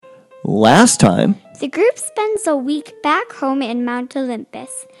Last time, the group spends a week back home in Mount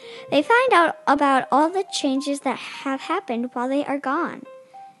Olympus. They find out about all the changes that have happened while they are gone.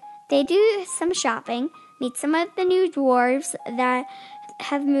 They do some shopping, meet some of the new dwarves that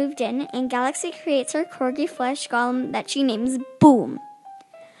have moved in, and Galaxy creates her corgi flesh golem that she names Boom.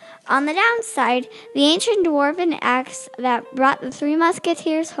 On the downside, the ancient dwarven axe that brought the Three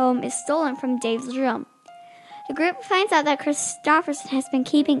Musketeers home is stolen from Dave's room. The group finds out that Christopherson has been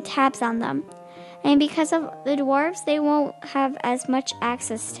keeping tabs on them, and because of the dwarves, they won't have as much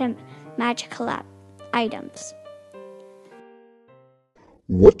access to magical items.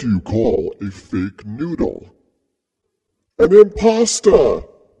 What do you call a fake noodle? An imposter!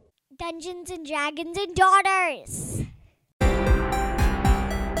 Dungeons and Dragons and Daughters!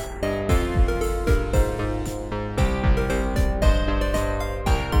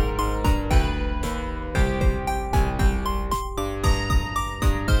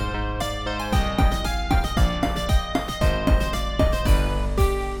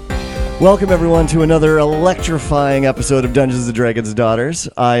 welcome everyone to another electrifying episode of Dungeons & Dragons Daughters.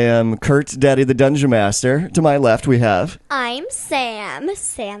 I am Kurt, Daddy the Dungeon Master. To my left we have... I'm Sam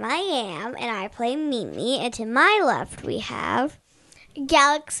I am, and I play Mimi. And to my left we have...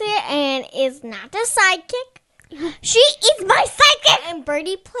 Galaxy, and is not a sidekick. She is my sidekick! And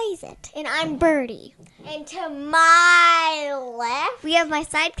Birdie plays it, and I'm Birdie. And to my left, we have my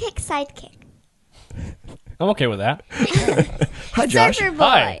sidekick. I'm okay with that. Hi, Josh. Surfer Boy.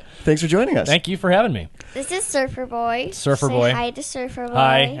 Hi. Thanks for joining us. Thank you for having me. This is Surfer Boy. Surfer Say Boy. hi to Surfer Boy.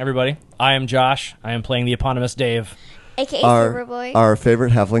 Hi, everybody. I am Josh. I am playing the eponymous Dave. AKA Surfer Boy. Our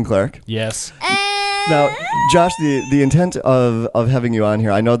favorite halfling cleric. Yes. Now, Josh, the intent of having you on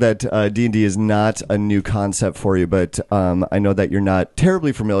here, I know that D&D is not a new concept for you, but I know that you're not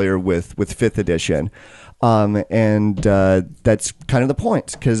terribly familiar with 5th edition. And that's kind of the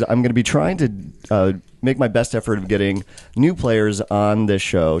point, because I'm going to be trying to make my best effort of getting new players on this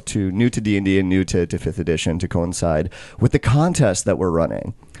show, new to D&D and new to 5th edition, to coincide with the contest that we're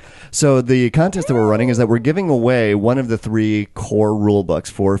running. So the contest that we're running is that we're giving away one of the 3 core rule books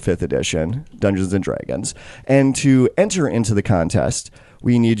for 5th edition, Dungeons & Dragons. And to enter into the contest,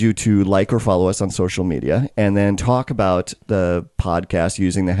 we need you to like or follow us on social media and then talk about the podcast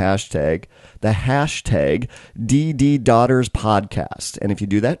using the hashtag DD Daughters Podcast. And if you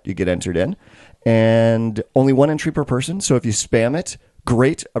do that, you get entered in. And only 1 entry per person. So if you spam it,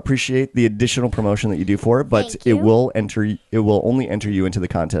 great. Appreciate the additional promotion that you do for it, but it will only enter you into the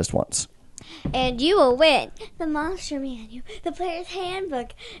contest once. And you will win the Monster Manual, the Player's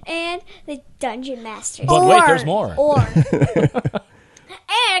Handbook, and the Dungeon Master. But wait, there's more.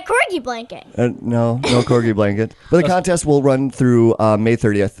 And a corgi blanket. No corgi blanket. But the contest will run through May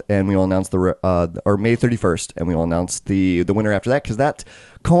 30th, and we will announce or May 31st, and we will announce the winner after that, because that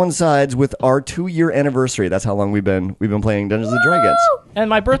coincides with our 2-year anniversary. That's how long we've been playing Dungeons and Dragons. And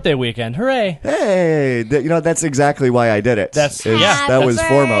my birthday weekend. Hooray. Hey, that's exactly why I did it. That was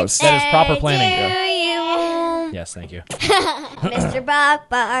foremost. That is proper planning. You. Yes, thank you. Mr.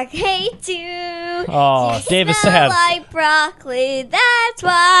 Bok hates you. Oh, You Dave is smell sad. like broccoli. That's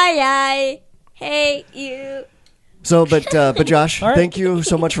why I hate you. So, but Josh, right. thank you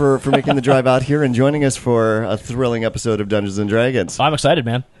so much for making the drive out here and joining us for a thrilling episode of Dungeons and Dragons. I'm excited,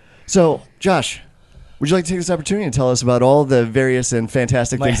 man. So, Josh, would you like to take this opportunity to tell us about all the various and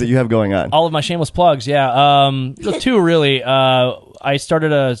fantastic things that you have going on? All of my shameless plugs, yeah. So 2, really. I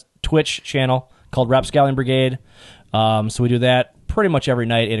started a Twitch channel called Rapscallion Brigade. So we do that pretty much every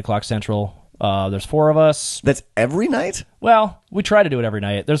night, 8 o'clock Central. There's 4 of us. That's every night? Well, we try to do it every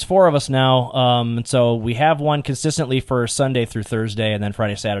night. There's 4 of us now. And so we have one consistently for Sunday through Thursday, and then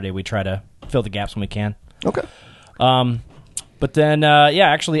Friday, Saturday, we try to fill the gaps when we can. Okay. But then,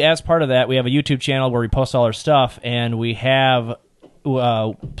 actually, as part of that, we have a YouTube channel where we post all our stuff, and we have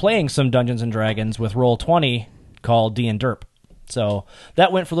playing some Dungeons & Dragons with Roll20 called D&Derp. So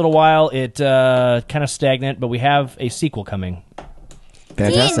that went for a little while. It kind of stagnant, but we have a sequel coming.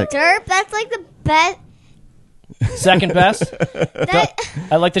 Fantastic. Derp, that's like the best. Second best?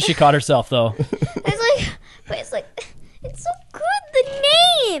 I like that she caught herself, though. It's so good, the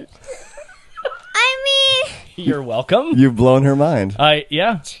name. I mean, You're welcome. You've blown her mind.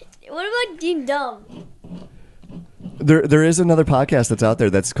 Yeah. what about Dean Dumb? There is another podcast that's out there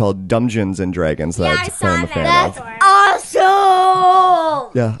that's called Dungeons and Dragons that I saw I'm a that. fan That's of.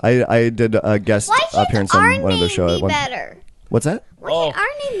 awesome. Yeah, I did a guest Why should appearance our on one of their name shows. be better? What's that? Why should our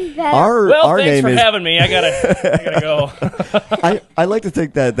name be better? Our Thanks name for is. having me. I gotta go. I like to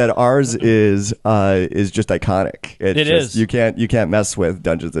think that ours is just iconic. It's It just, is. You can't mess with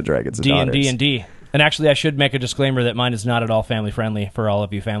Dungeons and Dragons and D&D Daughters. and D. And actually, I should make a disclaimer that mine is not at all family friendly for all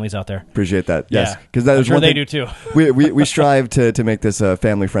of you families out there. Appreciate that. Yes, Yeah. because that I'm is sure one they thing- do too. We strive to make this a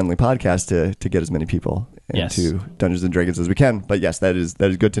family friendly podcast to get as many people Yes. into Dungeons and Dragons as we can. But yes, that is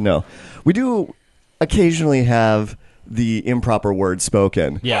good to know. We do occasionally have the improper words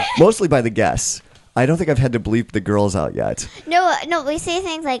spoken. Yeah. Mostly by the guests. I don't think I've had to bleep the girls out yet. No, we say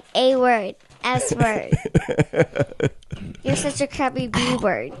things like A word, S word. You're such a crappy B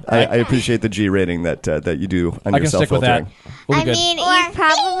word. I appreciate the G rating that you do on I your can stick with that. self-filtering. We'll be I good. mean, you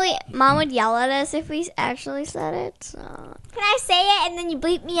probably Mom would yell at us if we actually said it. So. Can I say it and then you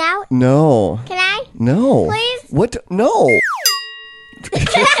bleep me out? No. Can I? No. Please? What? No.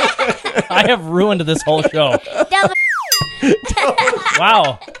 I have ruined this whole show. Double-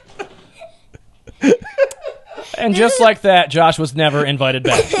 Wow. And just like that, Josh was never invited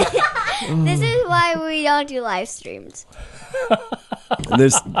back. This is why we don't do live streams.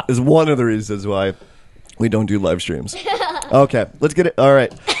 This is one of the reasons why we don't do live streams. Okay, let's get it. All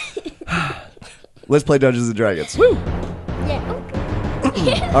right. Let's play Dungeons and Dragons. Woo! Yeah.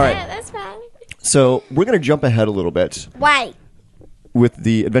 Okay. All right. That's fine. So we're gonna jump ahead a little bit Why? with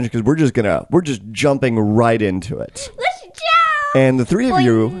the adventure because we're just jumping right into it. Let's jump. And the three of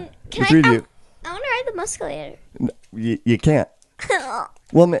you, Can the three of you, I want to ride the musculator. you can't.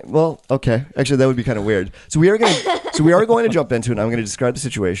 Well, okay. Actually, that would be kind of weird. So we are going to jump into it. And I'm going to describe the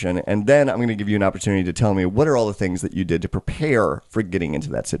situation, and then I'm going to give you an opportunity to tell me what are all the things that you did to prepare for getting into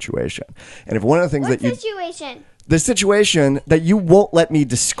that situation. And if one of the things What that you situation? the situation that you won't let me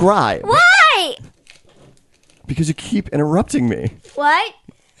describe Why? because you keep interrupting me. What?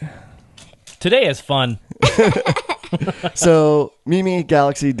 Today is fun. So, Mimi,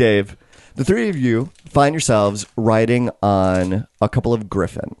 Galaxy, Dave, the three of you find yourselves riding on a couple of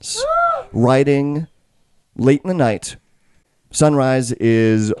griffins. Riding late in the night. Sunrise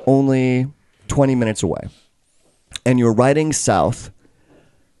is only 20 minutes away. And you're riding south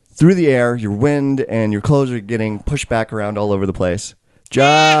through the air. Your wind and your clothes are getting pushed back around all over the place.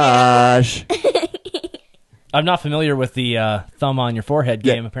 Josh! I'm not familiar with the thumb on your forehead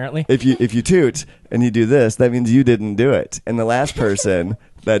game, apparently. If you toot and you do this, that means you didn't do it. And the last person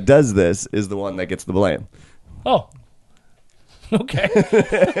that does this is the one that gets the blame. Oh. Okay.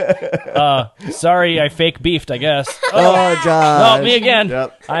 Sorry, I fake beefed, I guess. Oh, Josh. No, me again.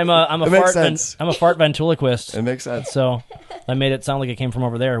 Yep. I'm a It makes fart sense. I'm a fart ventriloquist. It makes sense. So I made it sound like it came from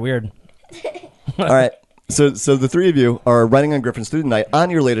over there. Weird. All right. So the three of you are riding on griffins through the night on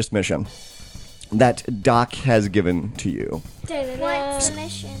your latest mission that Doc has given to you. What's the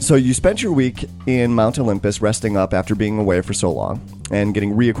mission? So you spent your week in Mount Olympus resting up after being away for so long and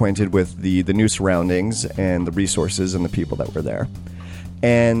getting reacquainted with the new surroundings and the resources and the people that were there.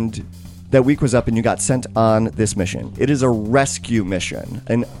 And that week was up and you got sent on this mission. It is a rescue mission,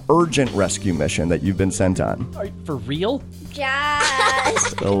 an urgent rescue mission that you've been sent on. Are you for real?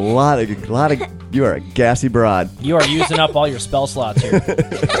 Josh. A lot of you are a gassy broad. You are using up all your spell slots here.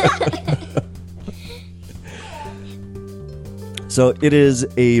 So it is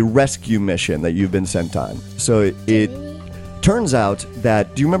a rescue mission that you've been sent on. So it turns out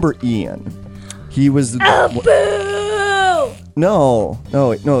that, do you remember Ian? He was No,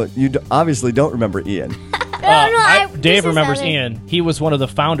 you obviously don't remember Ian. Dave this is remembers other- Ian. He was one of the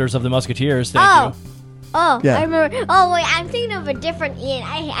founders of the Musketeers. Thank you. Oh, Yeah. I remember. Oh, wait, I'm thinking of a different Ian.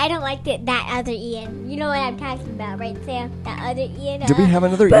 I don't like that other Ian. You know what I'm talking about, right, Sam? That other Ian. Did we have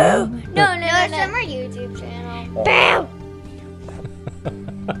another Ian? No. It's from our YouTube channel. Bam!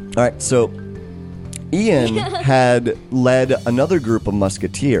 All right, so Ian had led another group of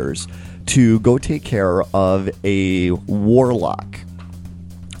musketeers to go take care of a warlock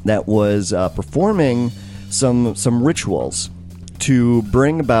that was performing some rituals to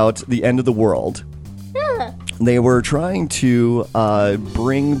bring about the end of the world. They were trying to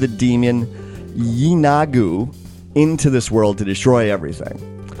bring the demon Yinagu into this world to destroy everything.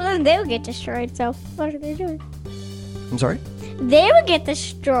 Well, then they will get destroyed, so what are they doing? I'm sorry? They will get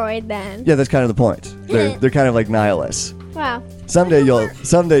destroyed then. Yeah, that's kind of the point. They're kind of like nihilists. Wow. Someday you'll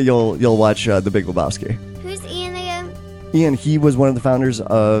watch The Big Lebowski. Who's Ian again? Ian, he was one of the founders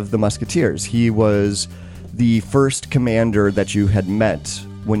of the Musketeers. He was the first commander that you had met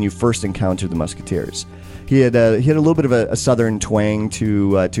when you first encountered the Musketeers. He had a little bit of a southern twang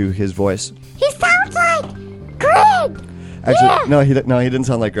to his voice. He sounds like Greg! Actually, no, he didn't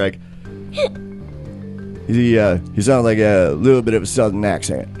sound like Greg. He sounded like a little bit of a southern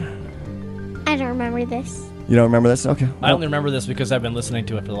accent. I don't remember this. You don't remember this? Okay. I only remember this because I've been listening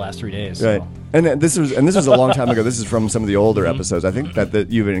to it for the last 3 days. Right. So. And this was a long time ago. This is from some of the older episodes. I think that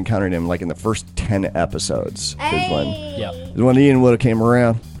you've encountered him like in the first 10 episodes. Is Yeah. when Ian would have came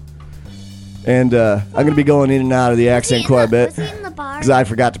around. And I'm going to be going in and out of the accent quite a bit Was he in the bar? because I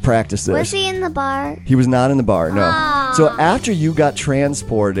forgot to practice this. Was he in the bar? He was not in the bar, no. Aw. So after you got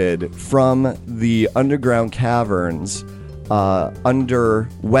transported from the underground caverns under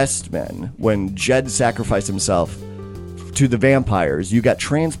Westman, when Jed sacrificed himself to the vampires, you got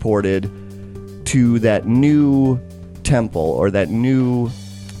transported to that new temple or that new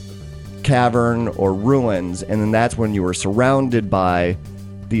cavern or ruins, and then that's when you were surrounded by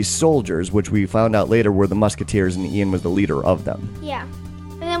these soldiers, which we found out later were the Musketeers, and Ian was the leader of them. Yeah.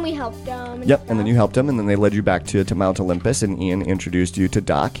 And then we helped him. Yep, and then you helped him, and then they led you back to Mount Olympus, and Ian introduced you to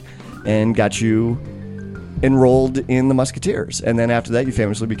Doc and got you enrolled in the Musketeers. And then after that, you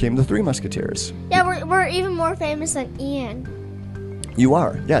famously became the Three Musketeers. Yeah, we're even more famous than Ian. You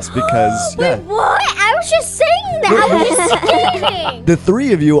are, yes, because Wait, what? I was just saying that. I was just kidding. the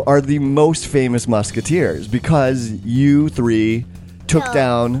three of you are the most famous Musketeers because you three took No.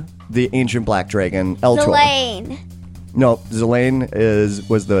 down the ancient black dragon, Eltor. Zelane. No, Zelane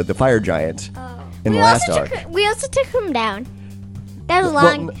was the fire giant in the last arc. We also took him down. That was Well,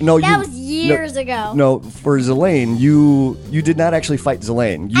 long. no, that you- was years ago. No, for Zelane, you did not actually fight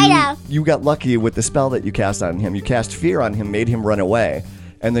Zelane. I know. You got lucky with the spell that you cast on him. You cast fear on him, made him run away,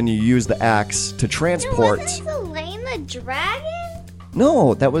 and then you used the axe to transport. Wasn't Zelane the dragon?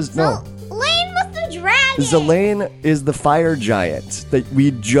 No, that was no. Zelane was the dragon. Zelane is the fire giant that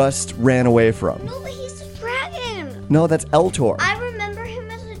we just ran away from. No, but he's the dragon. No, that's Eltor. I remember him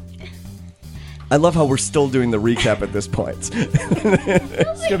as a. I love how we're still doing the recap at this point.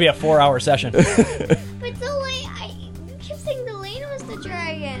 It's gonna be a 4-hour session. But Zelane, you kept saying Zelane was the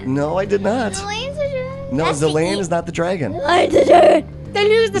dragon. No, I did not. Zelane's the dragon. No, That's Zelane the is not the dragon. Zelane's the dragon. Then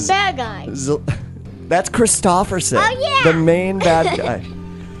who's the bad guy? That's Christofferson, Oh, yeah. the main bad guy.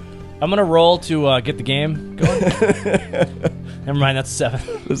 I'm gonna roll to get the game going. Never mind, that's 7.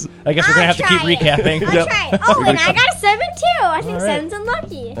 I guess we're gonna have to keep recapping. I'll Yep. try it. Oh, and I got a 7 too. I think All right. 7's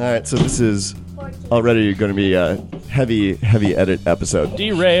unlucky. All right, so this is 14. already going to be a heavy edit episode.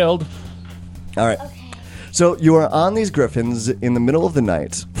 Derailed. All right. So you are on these griffins in the middle of the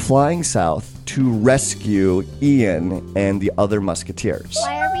night, flying south to rescue Ian and the other musketeers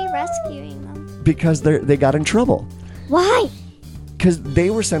Why are we rescuing them? because they got in trouble. Why? Because they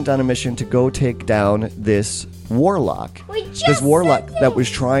were sent on a mission to go take down this warlock. We just This warlock said that was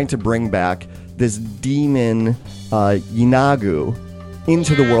trying to bring back this demon Yinagu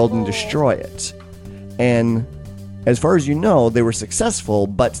into the world and destroy it. And as far as you know, they were successful,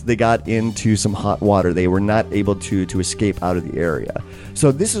 but they got into some hot water. They were not able to escape out of the area.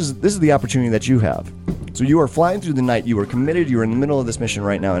 So this is the opportunity that you have. So you are flying through the night. You are committed. You're in the middle of this mission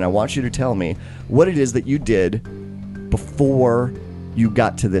right now, and I want you to tell me what it is that you did before you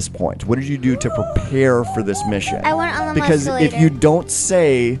got to this point. What did you do to prepare for this mission? I went on the Because if musculator. you don't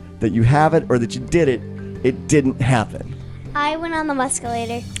say that you have it or that you did it, it didn't happen. I went on the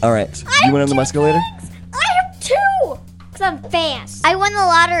musculator. All right. You went on the musculator? I have 2! Because I'm fast. I won the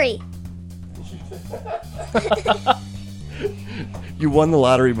lottery. You won the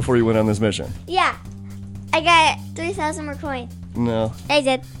lottery before you went on this mission. Yeah. I got 3,000 more coins. No. I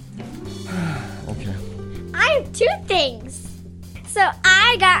did. Okay. I have 2 things. So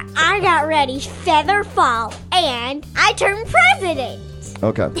I got ready, feather fall, and I turned president.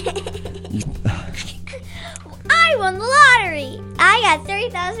 Okay. I won the lottery. I got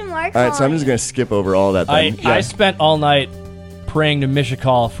 3,000 more coins. All right, so I'm just going to skip over all that then. I spent all night praying to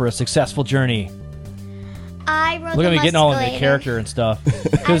Mishakal for a successful journey. I rode Look the at me getting all into musculator. character and stuff.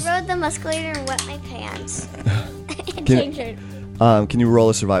 I rode the musculator and wet my pants. And Can- changed it. Can you roll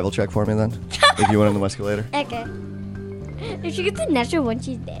a survival check for me then? If you went on the musculator? Okay. If she gets a natural one,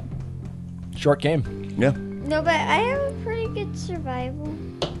 she's dead. Short game. Yeah. No, but I have a pretty good survival.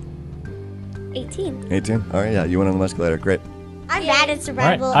 18. 18. All right, yeah, you went on the musculator. Great. I'm bad at All right,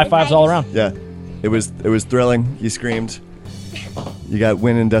 survival. high fives all around. Yeah. It was thrilling. You screamed. You got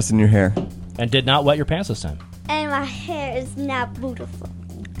wind and dust in your hair. And did not wet your pants this time. And my hair is not beautiful.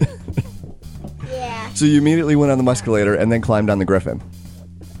 Yeah. So you immediately went on the musculator and then climbed on the griffin.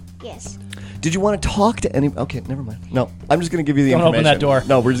 Yes. Did you want to talk to any? Okay, never mind. No, I'm just going to give you the Don't open information. that door.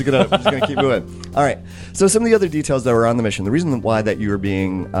 No, we're just gonna keep moving. All right. So some of the other details that were on the mission. The reason why that you were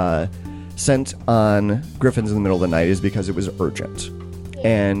being sent on griffins in the middle of the night is because it was urgent,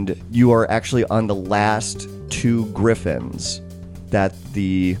 and you are actually on the last 2 griffins that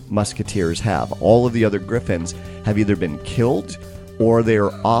the musketeers have. All of the other griffins have either been killed or they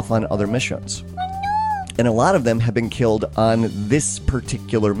are off on other missions, and a lot of them have been killed on this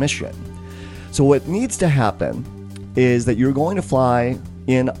particular mission. So what needs to happen is that you're going to fly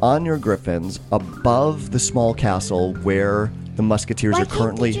in on your griffins above the small castle where the musketeers Why are can't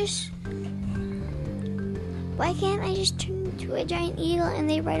currently. they just... Why can't I just turn into a giant eagle and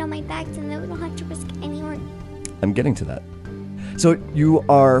they ride on my back, and then we don't have to risk any work? I'm getting to that. So you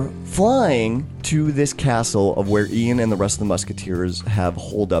are flying to this castle of where Ian and the rest of the Musketeers have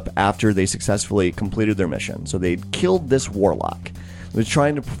holed up after they successfully completed their mission. So they'd killed this warlock who was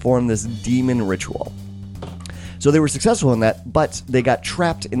trying to perform this demon ritual. So they were successful in that, but they got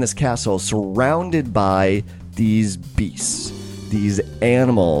trapped in this castle surrounded by these beasts, these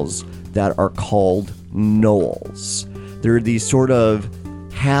animals that are called gnolls. They're these sort of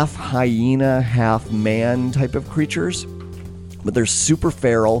half hyena, half man type of creatures. But they're super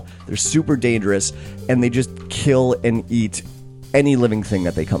feral, they're super dangerous, and they just kill and eat any living thing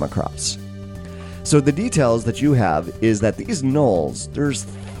that they come across. So the details that you have is that these gnolls, there's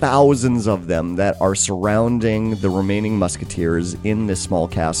thousands of them that are surrounding the remaining musketeers in this small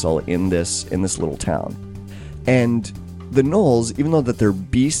castle, in this little town. And the gnolls, even though that they're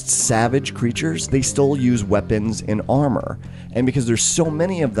beasts, savage creatures, they still use weapons and armor. And because there's so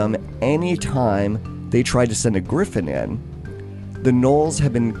many of them, anytime they try to send a griffin in, the gnolls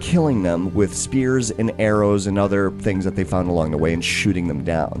have been killing them with spears and arrows and other things that they found along the way and shooting them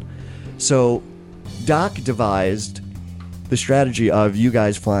down. So Doc devised the strategy of you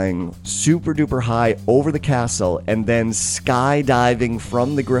guys flying super duper high over the castle and then skydiving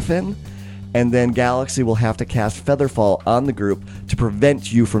from the griffin, and then Galaxy will have to cast Featherfall on the group to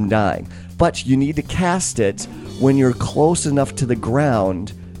prevent you from dying. But you need to cast it when you're close enough to the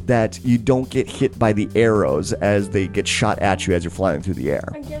ground that you don't get hit by the arrows as they get shot at you as you're flying through the air.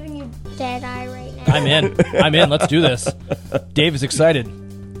 I'm giving you dead eye right now. I'm in. Let's do this. Dave is excited.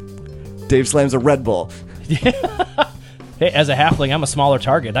 Dave slams a Red Bull. Hey, as a halfling, I'm a smaller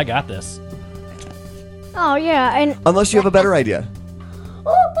target. I got this. Oh, yeah. And Unless you have a better idea.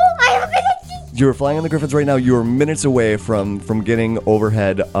 I have a good idea. You're flying on the Griffins right now. You're minutes away from getting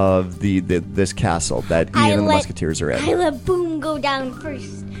overhead of this castle that Ian and the Musketeers are in. I let Boom go down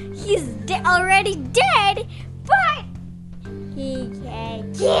first. He's already dead, but he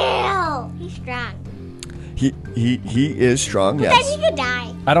can kill. He's strong. He is strong, But yes. then he could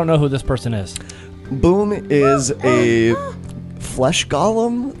die. I don't know who this person is. Boom is a flesh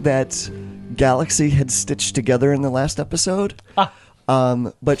golem that Galaxy had stitched together in the last episode.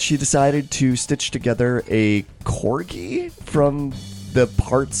 But she decided to stitch together a corgi from the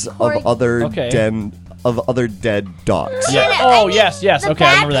parts of other dead dogs. Yeah. Oh, yes. The Okay,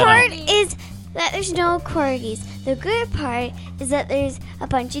 I remember that bad now. part is that there's no corgis. The good part is that there's a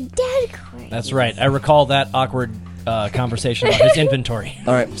bunch of dead corgis. That's right. I recall that awkward conversation about his inventory.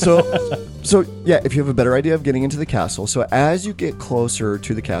 All right, so yeah, if you have a better idea of getting into the castle, so as you get closer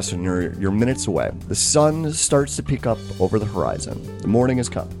to the castle and you're minutes away, the sun starts to peek up over the horizon. The morning has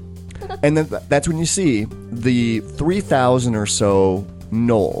come. And then that's when you see the 3,000 or so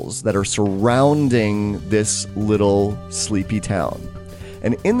gnolls that are surrounding this little sleepy town.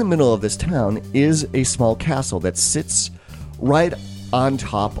 And in the middle of this town is a small castle that sits right on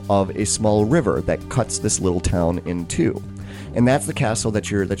top of a small river that cuts this little town in two. And that's the castle that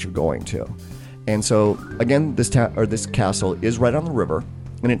you're going to. And so again, this castle is right on the river,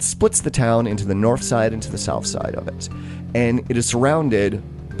 and it splits the town into the north side and to the south side of it. And it is surrounded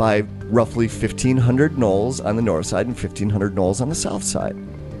by roughly 1,500 gnolls on the north side and 1,500 gnolls on the south side.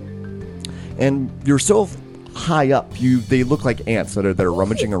 And you're so high up, they look like ants that are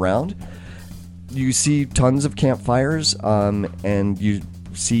rummaging around. You see tons of campfires, and you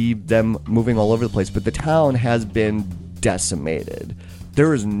see them moving all over the place, but the town has been decimated.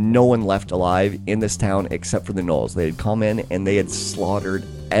 There is no one left alive in this town except for the gnolls. They had come in and they had slaughtered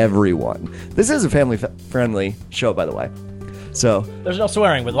everyone. This is a family-friendly show, by the way. So There's no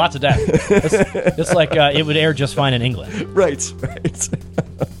swearing, with lots of death. It's like it would air just fine in England. Right.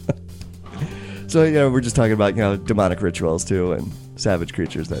 So, we're just talking about, demonic rituals, too, and savage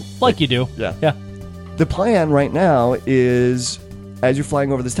creatures that... Like you do. Yeah. The plan right now is, as you're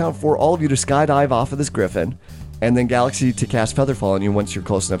flying over this town, for all of you to skydive off of this griffin, and then Galaxy to cast Featherfall on you once you're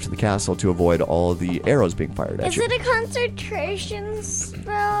close enough to the castle to avoid all the arrows being fired at Is you. it a concentration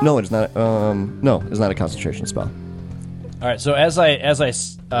spell? No, it's not. No, it's not a concentration spell. All right, so as I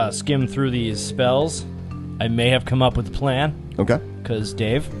skim through these spells, I may have come up with a plan. Okay. Because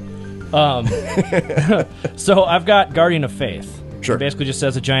Dave. So I've got Guardian of Faith. Sure. It basically just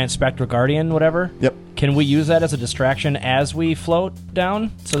says a giant spectral guardian, whatever. Yep. Can we use that as a distraction as we float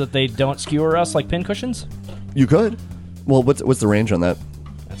down so that they don't skewer us like pincushions? You could. Well, what's the range on that?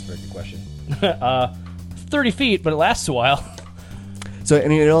 That's a very good question. 30 feet, but it lasts a while. So,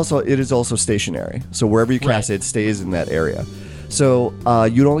 and it is also stationary. So wherever you cast Right. it stays in that area. So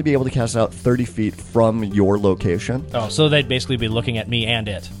you'd only be able to cast it out 30 feet from your location. Oh, so they'd basically be looking at me and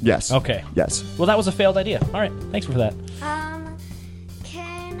it. Yes. Okay. Yes. Well, that was a failed idea. All right. Thanks for that.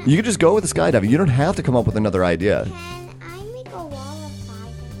 Can You could just go with the skydiving. You don't have to come up with another idea. I make a wall of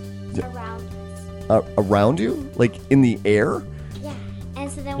fire around us? Around you? Like in the air? Yeah.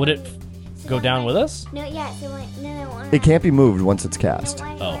 And so then Would when it so go then down when- with us? No, yeah. So when It can't be moved once it's cast.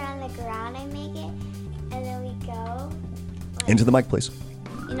 When Oh. we're on the ground, I make it, and then we go. Into the mic, please.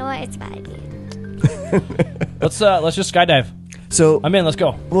 You know what? It's a bad idea. Let's just skydive. So, I'm in. Let's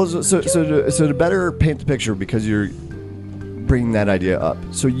go. well, so to better paint the picture, because you're bringing that idea up,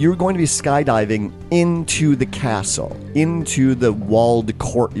 so you're going to be skydiving into the castle, into the walled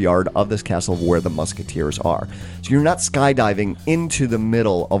courtyard of this castle where the musketeers are. So you're not skydiving into the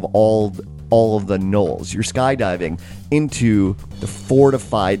middle of all of the knolls. You're skydiving into the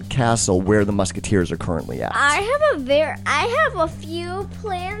fortified castle where the musketeers are currently at. I have a few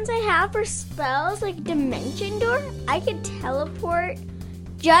plans I have for spells like Dimension Door. I could teleport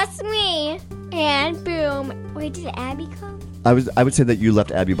just me and boom. Wait, did Abby come? I would say that you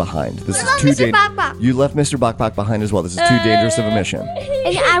left Abby behind. This What is about too Mr. dangerous. Bok Bok? You left Mr. Bok Bok behind as well. This is too dangerous of a mission.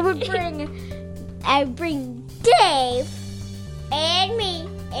 And I bring Dave and me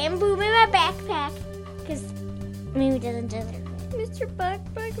and Boom in my backpack because Mimi doesn't deserve it. Mr. Bok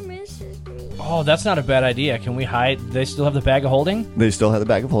Bok misses me. Oh, that's not a bad idea. Can we hide? They still have the bag of holding? They still have the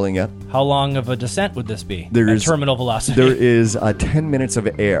bag of holding yet. How long of a descent would this be? There At is- terminal velocity. There is 10 minutes of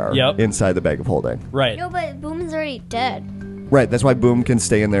air Yep. inside the bag of holding. Right. No, but Boom's already dead. Right, that's why Boom can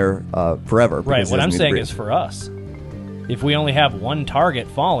stay in there forever. Right. because he What I'm doesn't need to saying breathe. is for us, if we only have one target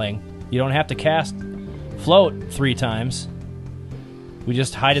falling, you don't have to cast float 3 times. We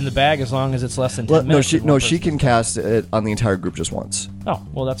just hide in the bag as long as it's less than 10 Well, minutes. with one she person. can cast it on the entire group just once. Oh,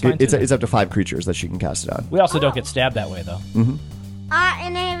 well, that's fine. It's too. up to 5 creatures that she can cast it on. We also don't get stabbed that way, though. Mm-hmm.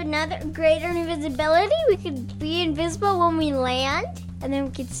 And I have another greater invisibility. We could be invisible when we land, and then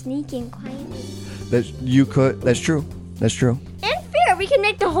we could sneak in quietly. That's true. That's true. And fair, we can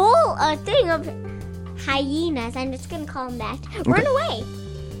make the whole thing of hyenas. I'm just gonna call them that. Run away.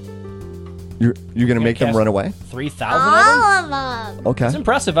 You're gonna make them cast- run away? 3,000 of them? All of them. Okay. It's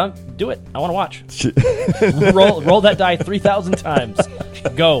impressive. Do it. I want to watch. roll that die 3,000 times.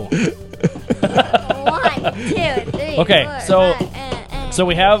 Go. 1, 2, 3. Okay, 4, so- 5, So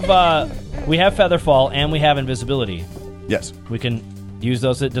we have Featherfall and we have invisibility. Yes. We can use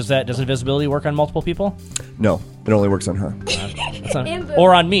those. Does invisibility work on multiple people? No, it only works on her. That's not-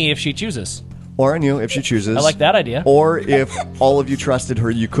 or on me if she chooses. Or on you if she chooses. I like that idea. Or if all of you trusted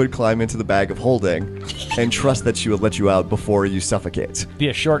her, you could climb into the bag of holding and trust that she would let you out before you suffocate. Be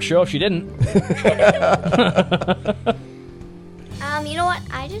a short show if she didn't. You know what?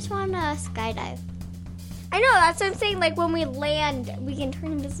 I just want to skydive. I know, that's what I'm saying. Like, when we land, we can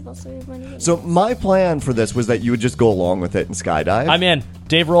turn invisible so we won't So my plan for this was that you would just go along with it and skydive. I'm in.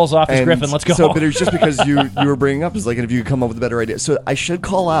 Dave rolls off his And griffin. Let's go. So, but it's just because you were bringing up is like, if you could come up with a better idea. So I should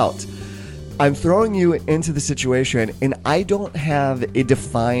call out. I'm throwing you into the situation, and I don't have a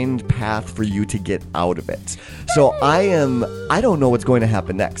defined path for you to get out of it. So I don't know what's going to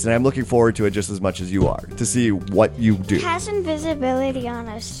happen next, and I'm looking forward to it just as much as you are to see what you do. Cast invisibility on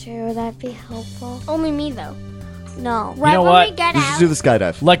us too. That'd be helpful. Only me, though. No. Right know when what? we get You should out. do the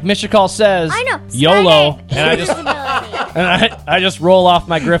skydive. like Mishakal says, I know. YOLO, Skydive, and I just invisibility. I just roll off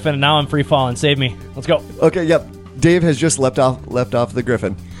my griffin, and now I'm free falling. Save me. Let's go. Okay, yep. Dave has just leapt off the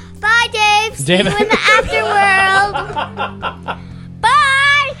griffin. Bye, Dave. See David- you in the afterworld.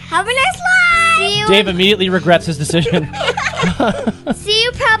 Bye. Have a nice life. See you. Dave immediately regrets his decision. See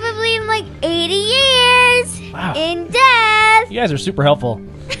you probably in like 80 years. Wow. In death. You guys are super helpful.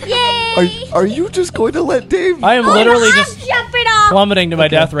 Yay. Are you just going to let Dave? I am literally I'm just jumping off. plummeting to my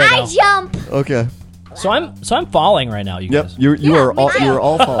death right I now. jump. Okay. So I'm falling right now, you Yep. guys. You are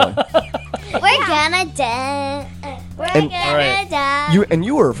all falling. We're gonna die. We're And- gonna Alright. die.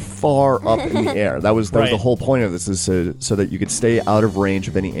 You are far up in the air. That was the Right. whole point of this, is so that you could stay out of range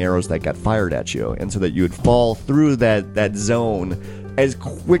of any arrows that got fired at you, and so that you would fall through that zone as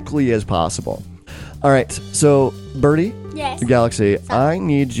quickly as possible. All right, so Birdie, Yes. Galaxy, I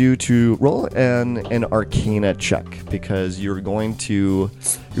need you to roll an Arcana check, because you're going to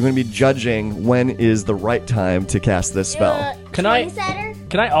be judging when is the right time to cast this spell. Can I- 20-setter?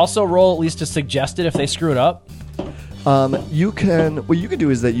 Can I also roll at least to suggest it if they screw it up? What you can do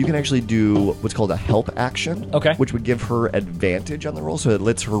is that you can actually do what's called a help action. Okay. Which would give her advantage on the roll, so it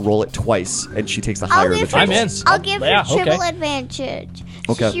lets her roll it twice, and she takes the I'll higher of the give her, I'm in. chances. I'll give Yeah, her triple okay. advantage.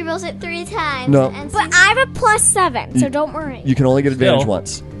 Okay. So she rolls it 3 times. No. And But I have a +7, so don't worry. You can only get advantage Still.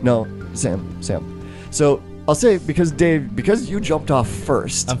 once. No, Sam. So I'll say because Dave, because you jumped off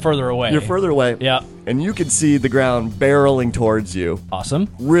first, I'm further away. you're further away. Yeah. And you can see the ground barreling towards you Awesome.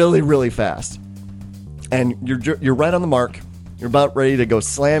 really, really fast. And you're right on the mark. You're about ready to go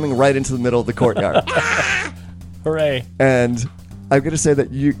slamming right into the middle of the courtyard. Hooray. And I'm going to say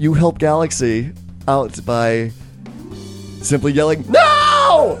that you help Galaxy out by simply yelling,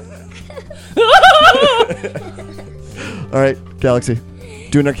 "No!" All right, Galaxy,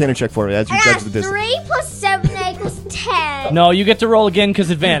 do an Arcana check for me as you I judge got the distance. 3 plus 7 equals 10. No, you get to roll again because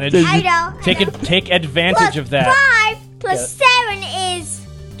advantage. I know. Take advantage of that. 5 plus 7 is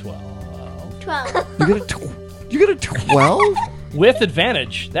 12. 12. You get a 12? With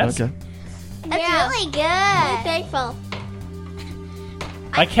advantage. That's. Okay. That's really good. I'm thankful.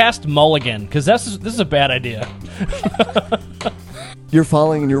 I cast Mulligan because this is a bad idea. You're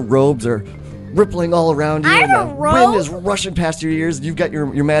falling and your robes are rippling all around you, I and have the a wind robe? is rushing past your ears. You've got your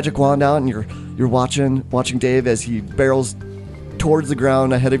magic wand out, and you're watching Dave as he barrels towards the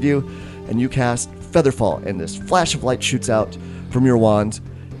ground ahead of you, and you cast Featherfall, and this flash of light shoots out from your wand,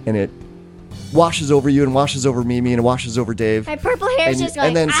 and it washes over you, and washes over Mimi, and it washes over Dave, My purple hair is and, just going,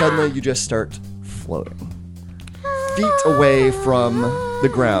 and then "Ah!" suddenly you just start floating. Feet away from the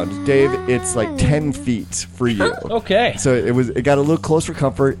ground. Dave, it's like 10 feet for you. Okay. So it got a little close for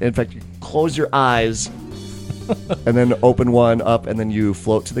comfort. In fact, you close your eyes and then open one up, and then you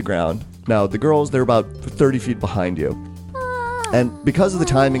float to the ground. Now, the girls, they're about 30 feet behind you. And because of the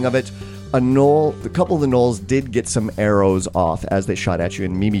timing of it, a couple of the gnolls did get some arrows off as they shot at you,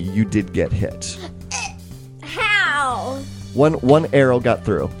 and Mimi, you did get hit. How? One arrow got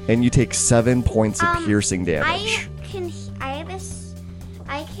through, and you take 7 points of piercing damage.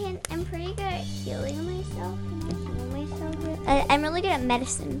 I'm pretty good at healing myself. Can I heal myself? I'm really good at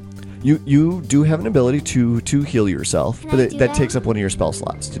medicine. You do have an ability to heal yourself, but I do that that? takes up one of your spell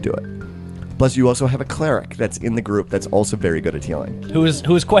slots to do it. Plus, you also have a cleric that's in the group that's also very good at healing. Who is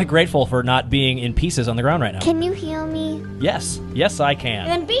quite grateful for not being in pieces on the ground right now. Can you heal me? Yes, I can.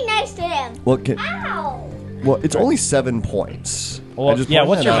 Then be nice to him. Well, Ow! it's only 7 points. I Well, just yeah, pointed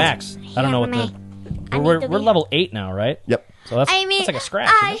what's that your out. max? I don't know what Hammer the. me. We're need to be- level 8 now, right? Yep. So that's I mean, that's like a scratch.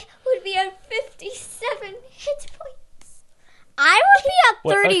 I isn't it? would be at 57 hit points. I would be at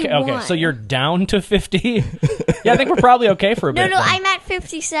Wait, 31. okay, so you're down to 50? Yeah, I think we're probably okay for a No, bit. no, then. I'm at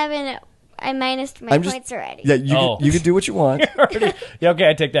 57. I minused my I'm just- points already. Yeah, you can do what you want. Yeah, okay,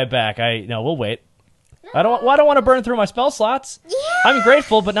 I take that back. No, we'll wait. I don't want to burn through my spell slots. Yeah. I'm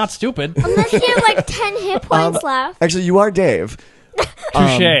grateful, but not stupid. Unless you have like 10 hit points left. Actually, you are Dave.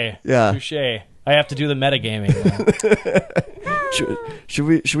 Touche. yeah. Touche. I have to do the metagaming.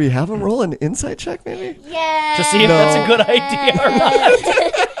 Should we have him roll an insight check, maybe? Yeah. To see if that's a good idea or not.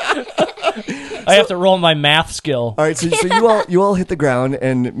 I have to roll my math skill. All right, so you all hit the ground,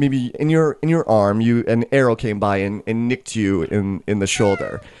 and maybe in your arm, an arrow came by and nicked you in the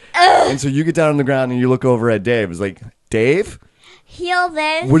shoulder. And so you get down on the ground and you look over at Dave. It's like, Dave, Heal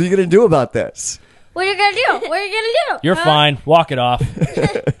this. what are you gonna do about this? What are you going to do? What are you going to do? You're fine. Walk it off.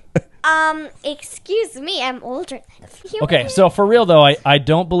 Excuse me. I'm older than you. Okay, so for real though, I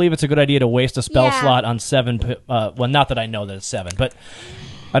don't believe it's a good idea to waste a spell Yeah. slot on 7. Well, not that I know that it's 7, but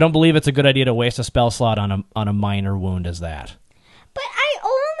I don't believe it's a good idea to waste a spell slot on a minor wound as that. But I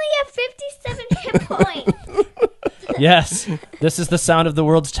only have 57 hit points. Yes, this is the sound of the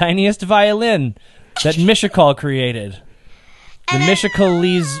world's tiniest violin that Mishakal created. The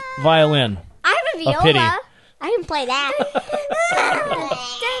Mishakalese violin. I have a viola. pity. I didn't play that.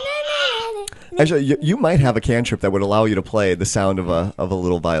 Actually, you might have a cantrip that would allow you to play the sound of a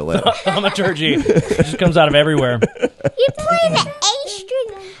little violin. Thaumaturgy. It just comes out of everywhere. You play the A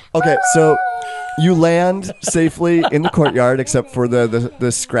string. Okay, so you land safely in the courtyard, except for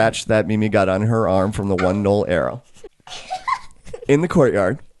the scratch that Mimi got on her arm from the one gnoll arrow. In the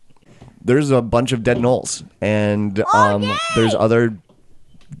courtyard, there's a bunch of dead gnolls, and there's other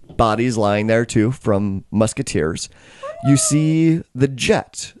bodies lying there too from musketeers. You see the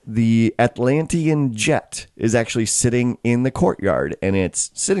jet, the Atlantean jet, is actually sitting in the courtyard, and it's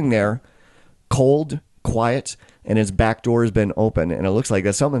sitting there, cold, quiet, and its back door has been open, and it looks like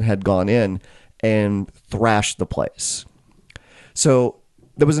that someone had gone in and thrashed the place. So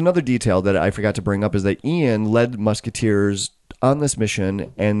there was another detail that I forgot to bring up, is that Ian led musketeers on this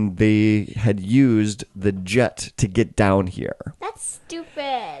mission, and they had used the jet to get down here. That's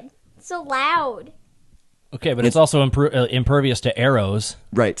stupid. So loud. Okay, but it's also impervious to arrows.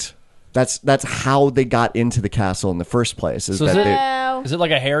 Right. That's how they got into the castle in the first place. Is So that No. Is it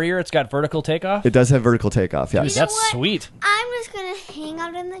like a Harrier? It's got vertical takeoff? it does have vertical takeoff, yes. That's what? sweet. I'm just going to hang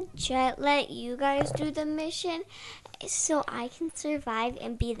out in the jet, let you guys do the mission, so I can survive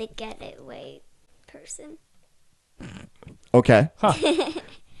and be the getaway person. Okay.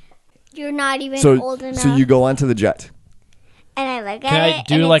 You're not even So old enough. so you go onto the jet. and I look Can at I it.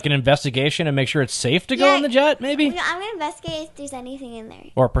 do and like an investigation and make sure it's safe to go Yeah. on the jet, maybe? I'm going to investigate if there's anything in there.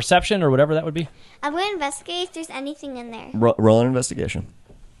 Or perception or whatever that would be? I'm going to investigate if there's anything in there. Roll an investigation.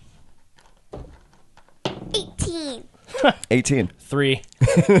 18. 18. 3.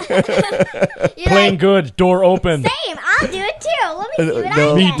 You're Playing like, good. Door open. same. I'll do it too. Let me see what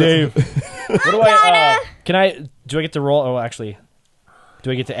no. I Me, get. Dave. What do can I, do I get to roll? Oh, actually,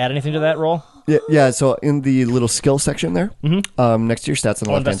 do I get to add anything to that roll? Yeah, so in the little skill section there, next to your stats on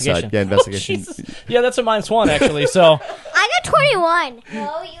the left-hand side. Yeah, investigation. Jesus. Yeah, that's a -1, actually. So I got 21.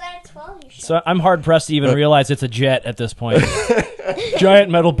 No, you got a 12. You should. so I'm hard-pressed to even realize it's a jet at this point. Giant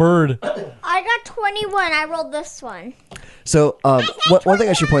metal bird. I got 21. I rolled this one. So one thing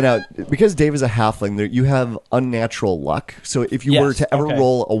I should point out, because Dave is a halfling, you have unnatural luck. So if you were Yes, to ever okay.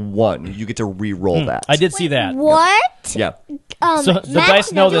 roll a 1, you get to re-roll that. I did see that. What? Yeah, So the Matt,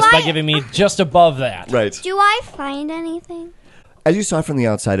 dice know do this by I- giving me just above that. right. Do I find anything? As you saw from the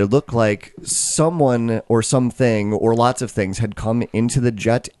outside, it looked like someone or something or lots of things had come into the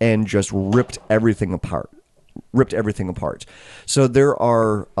jet and just ripped everything apart. So there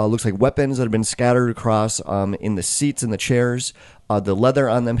are looks like weapons that have been scattered across in the seats and the chairs. The leather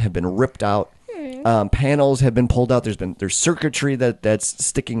on them have been ripped out. Panels have been pulled out. There's circuitry that's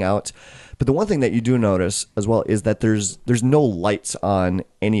sticking out. But the one thing that you do notice as well is that there's no lights on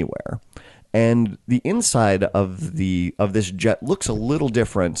anywhere. And the inside of this jet looks a little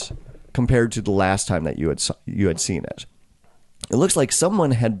different compared to the last time that you had seen it. It looks like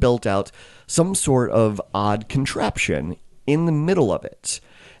someone had built out some sort of odd contraption in the middle of it.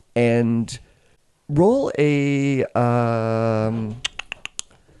 And roll a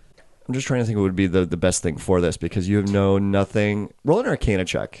I'm just trying to think what would be the best thing for this because you know nothing. Roll an Arcana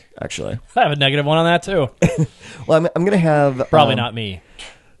check, actually. I have a -1 on that, too. Well, I'm going to have Probably not me.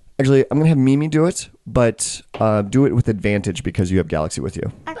 Actually, I'm going to have Mimi do it, but do it with advantage because you have Galaxy with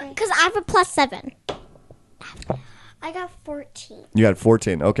you. Because I have a +7. I got 14. You had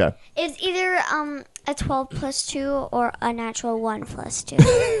 14. Okay. It's either a 12 plus 2 or a natural 1 plus 2.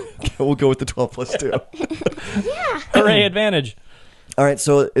 We'll go with the 12 plus 2. Hooray, advantage. All right,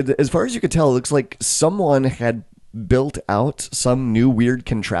 so as far as you could tell, it looks like someone had built out some new weird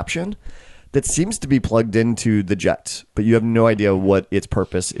contraption that seems to be plugged into the jet, but you have no idea what its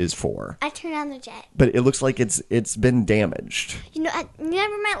purpose is for. I turned on the jet. But it looks like it's been damaged. You know,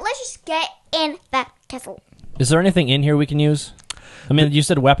 never mind. Let's just get in the castle. Is there anything in here we can use? I mean, you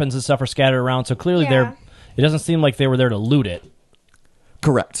said weapons and stuff are scattered around, so clearly Yeah. it doesn't seem like they were there to loot it.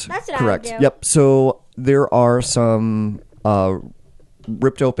 Correct. That's what I Correct. would do. Yep. So there are some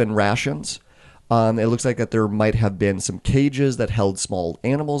ripped open rations. It looks like that there might have been some cages that held small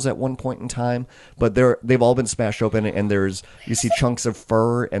animals at one point in time, but they've all been smashed open, and you see chunks of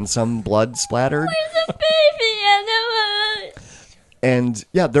fur and some blood splattered. Baby animals. And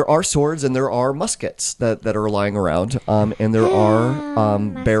yeah, there are swords and there are muskets that are lying around, and there are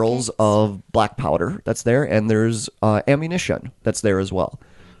barrels of black powder that's there, and there's ammunition that's there as well.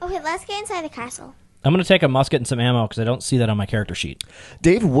 Okay, let's get inside the castle. I'm going to take a musket and some ammo because I don't see that on my character sheet.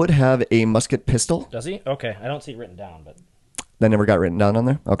 Dave would have a musket pistol. Does he? Okay, I don't see it written down, but That never got written down on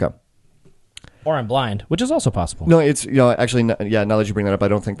there? Okay. or I'm blind, which is also possible. No, it's, actually, yeah, now that you bring that up, I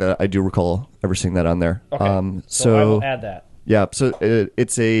don't think that I do recall ever seeing that on there. Okay, so I will add that. Yeah, so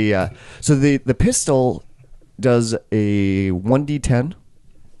it's so the pistol does a 1d10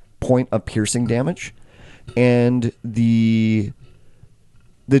 point of piercing damage, and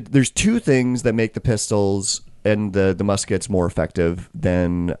there's two things that make the pistols and the muskets more effective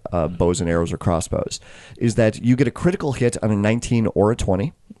than bows and arrows or crossbows. Is that you get a critical hit on a 19 or a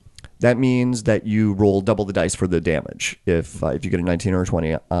 20. That means that you roll double the dice for the damage if you get a 19 or a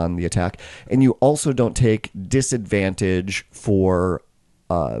 20 on the attack. And you also don't take disadvantage for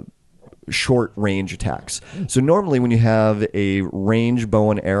short range attacks. So normally when you have a range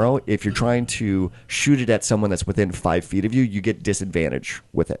bow and arrow, if you're trying to shoot it at someone that's within 5 feet of you, you get disadvantage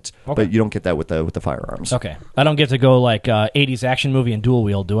with it. Okay. But you don't get that with the firearms. Okay, I don't get to go like 80s action movie and dual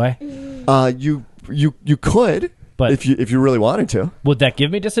wield, do I? You could, But- if you really wanted to. Would that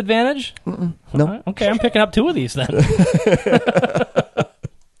give me disadvantage? No. Okay, I'm picking up 2 of these then.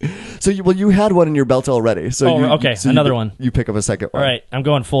 So you had one in your belt already. So okay, another one. You pick up a second one. All right, I'm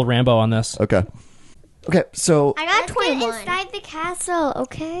going full Rambo on this. Okay. Okay, so I got Let's get 21. inside the castle,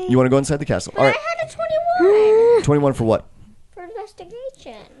 okay? you want to go inside the castle. All I right. had a 21 21 for what? for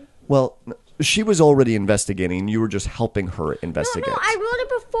investigation. Well, she was already investigating. You were just helping her investigate. No, I rolled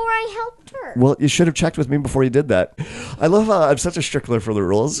it before I helped her. Well, you should have checked with me before you did that. I love how I'm such a stickler for the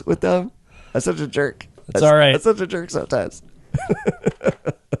rules with them. I'm such a jerk. It's all right. That's such a jerk sometimes.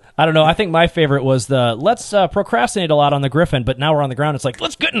 I don't know. I think my favorite was the let's procrastinate a lot on the Griffin, but now we're on the ground. It's like,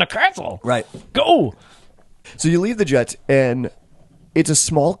 let's get in the castle. Right. Go. So you leave the jet, and it's a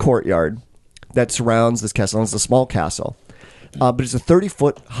small courtyard that surrounds this castle. And it's a small castle, but it's a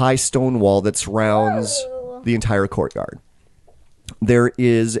 30-foot high stone wall that surrounds the entire courtyard. There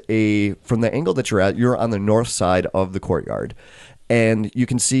is from the angle that you're at, you're on the north side of the courtyard, and you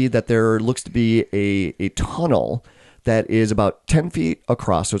can see that there looks to be a tunnel that is about 10 feet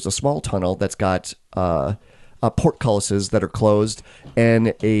across. So it's a small tunnel that's got portcullises that are closed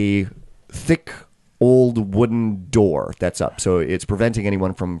and a thick old wooden door that's up. So it's preventing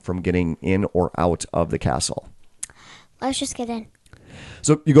anyone from getting in or out of the castle. Let's just get in.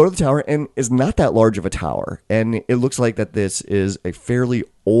 So you go to the tower, and it's not that large of a tower. And it looks like that this is a fairly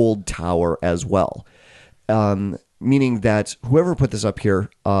old tower as well. Meaning that whoever put this up here,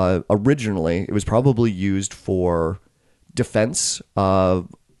 originally, it was probably used for defense of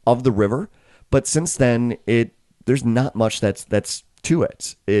the river, but since then there's not much that's to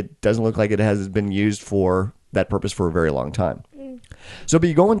it. It doesn't look like it has been used for that purpose for a very long time. So, but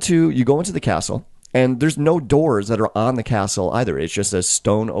you go into the castle, and there's no doors that are on the castle either. It's just a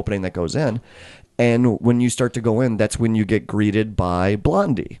stone opening that goes in, and when you start to go in, that's when you get greeted by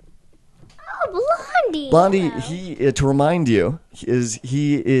Blondie. Oh, Blondie. Blondie, he to remind you,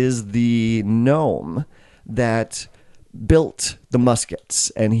 he is the gnome that built the muskets,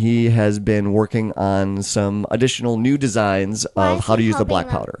 and he has been working on some additional new designs of how to use the black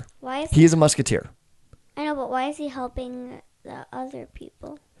powder. Why is He is a musketeer. I know, but why is he helping the other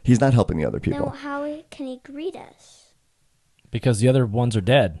people? He's not helping the other No, people. how can he greet us? Because the other ones are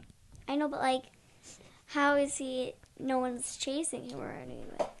dead. I know, but like, how is he? No one's chasing him or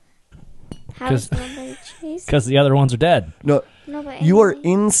anything. How is nobody chasing? Because the other ones are dead. No, No, but you are anyway.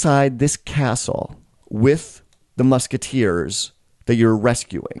 inside this castle with the musketeers that you're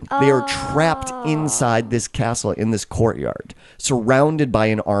rescuing. They are trapped inside this castle in this courtyard, surrounded by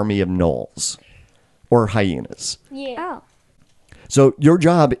an army of gnolls or hyenas. Yeah. Oh, So your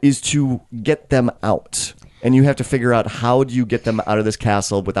job is to get them out, and you have to figure out how do you get them out of this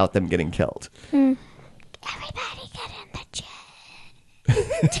castle without them getting killed. everybody get in the jet.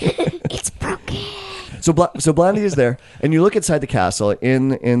 It's broken. So Blondie is there, and you look inside the castle in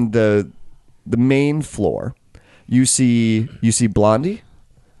the main floor. You see Blondie,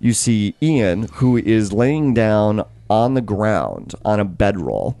 you see Ian, who is laying down on the ground on a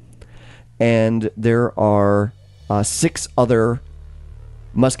bedroll, and there are 6 other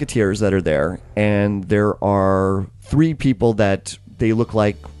musketeers that are there, and there are 3 people that they look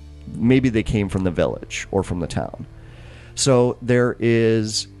like maybe they came from the village or from the town. So there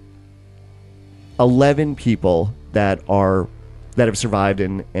is 11 people that have survived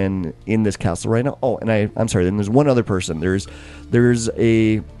in this castle right now. Oh, and I'm sorry. Then there's one other person. There's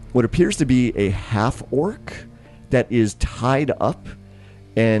what appears to be a half orc that is tied up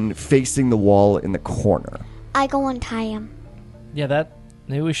and facing the wall in the corner. I go untie him. Yeah,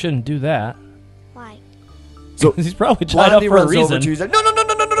 maybe we shouldn't do that. Why? So He's probably tied up Blondie for a runs over reason. to you. He's like, no,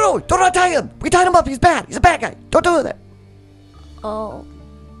 don't untie him. We tied him up. He's bad. He's a bad guy. Don't do that. Oh,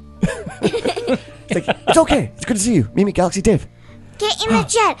 It's like, it's okay. It's good to see you. Mimi, Galaxy, Dave. get in the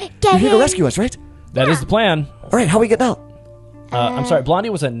jet. You're Get here to in. rescue us, right? That is the plan. All right, how we getting out? I'm sorry, Blondie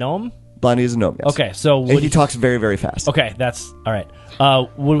was a gnome? Blondie is a gnome, yes. Okay, so And he talks very, very fast. Okay, that's all right.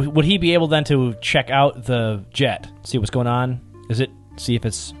 Would he be able then to check out the jet, see what's going on? See if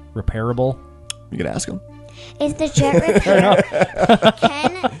it's repairable? You can ask him. Is the jet repaired?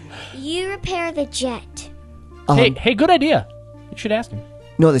 Can you repair the jet? Hey, good idea. You should ask him.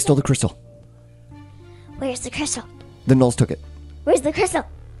 No, they stole the crystal. Where's the crystal? The gnolls took it. Where's the crystal?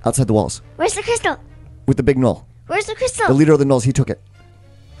 Outside the walls. Where's the crystal? With the big gnoll. Where's the crystal? The leader of the gnolls, he took it.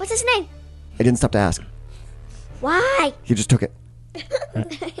 What's his name? I didn't stop to ask. Why? He just took it.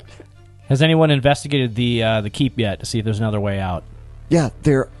 Has anyone investigated the keep yet to see if there's another way out? Yeah,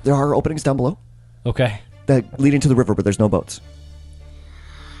 there are openings down below Okay, that leading to the river, but there's no boats.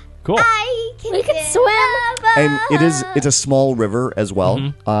 cool. We could swim. And it's a small river as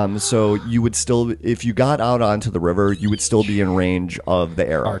well. So you would still, if you got out onto the river, you would still be in range of the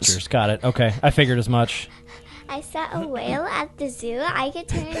arrows. Archers, got it. Okay, I figured as much. I saw a whale at the zoo. I could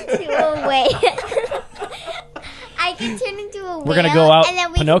turn into a whale. I could turn into a whale. We're gonna go out and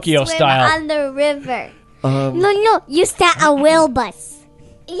then we Pinocchio can swim style. on the river. No, you saw a whale bus.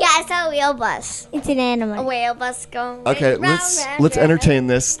 Yeah, I saw a whale bus. It's an A animal. whale bus going. Okay, round, let's round, let's round. entertain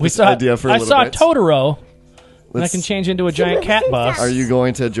this I idea for a little saw bit. Totoro, and I Let's- can change into a giant cat bus. Are you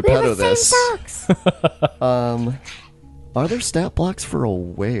going to Geppetto this? Socks. Are there stat blocks for a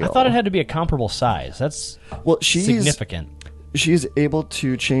whale? I thought it had to be a comparable size. That's Well, she's significant. she's able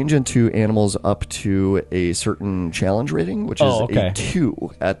to change into animals up to a certain challenge rating, which is okay. a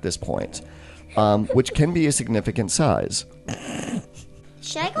 2 at this point, which can be a significant size.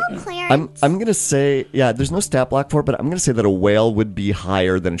 Should I go Clarence? I'm gonna say, yeah, there's no stat block for it, but I'm gonna say that a whale would be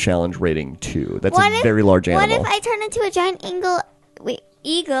higher than a challenge rating 2. That's a very large animal. What if I turn into a giant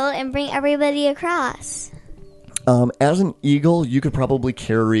eagle and bring everybody across? As an eagle, you could probably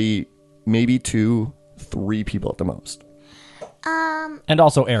carry maybe 2-3 people at the most. And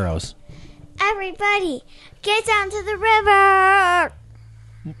also arrows. Everybody, get down to the river.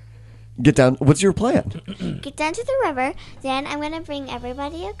 Get down. What's your plan? Get down to the river. Then I'm gonna bring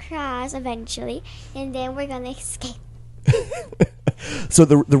everybody across eventually, and then we're gonna escape. So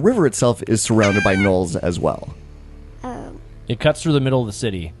the river itself is surrounded by knolls as well. It cuts through the middle of the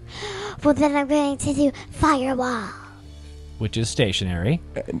city, Well, then I'm going to do firewall. which is stationary.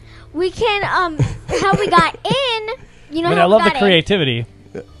 We can how we got in. You know I mean, how I love we the got creativity.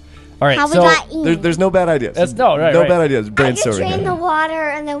 All right, in. How we so got in. There's no bad ideas. Right, no right. bad ideas. I can Brainstorming. drain the water,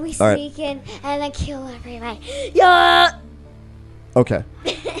 and then we All right. sneak in, and then kill everybody. Yeah. Okay.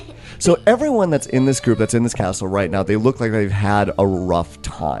 So everyone that's in this group, that's in this castle right now, they look like they've had a rough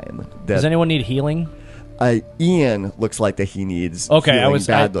time. does anyone need healing? Ian looks like that he needs Okay, I healing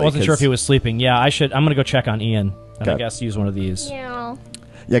wasn't badly, sure if he was sleeping. Yeah, I'm gonna go check on Ian, and I Okay. guess use one of these. Yeah.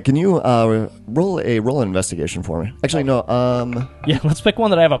 Yeah, can you roll an investigation for me? Actually, no. Yeah, let's pick one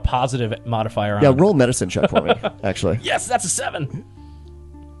that I have a positive modifier on. Yeah, roll a medicine check for me. Actually. Yes, that's a 7.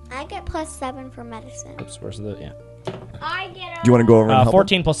 I get +7 for medicine. Oops, where's the yeah? I get Do you want to go over and help him?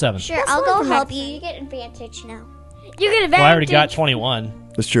 14 plus 7. Sure, I'll go help you. You get advantage now. You get advantage. Well, I already got 21.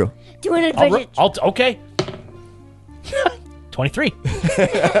 That's true. Do an advantage. Okay. 23.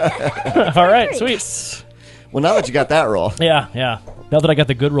 All right, sweet. Well, now that you got that roll, Yeah. Now that I got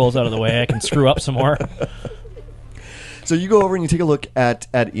the good rolls out of the way, I can screw up some more. so you go over and you take a look at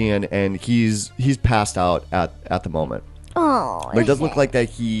Ian, and he's passed out at the moment. Oh. But it does look like that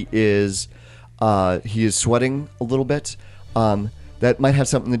he is sweating a little bit. That might have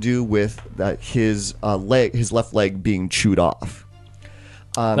something to do with his left leg being chewed off.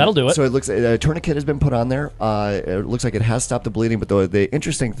 That'll do it. So it looks a tourniquet has been put on there. It looks like it has stopped the bleeding. But the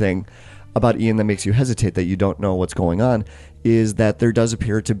interesting thing about Ian that makes you hesitate that you don't know what's going on is that there does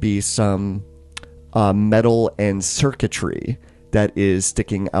appear to be some metal and circuitry that is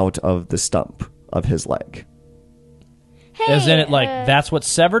sticking out of the stump of his leg. As in it, like, that's what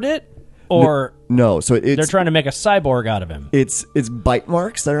severed it? Or No, so it's they're trying to make a cyborg out of him? It's bite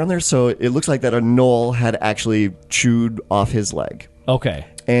marks that are on there, so it looks like that a gnoll had actually chewed off his leg. Okay.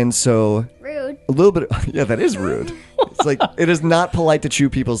 And so Rude. a little bit, yeah, that is rude. It's like, it is not polite to chew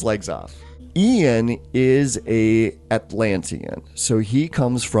people's legs off. Ian is a Atlantean. So he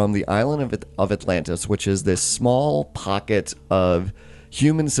comes from the island of Atlantis, which is this small pocket of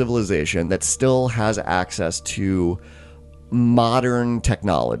human civilization that still has access to modern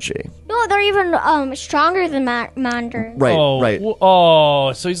technology. No, they're even stronger than Mandarin. Right, Oh, right.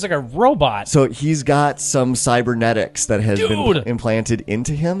 Oh, so he's like a robot. So he's got some cybernetics that has been Dude. implanted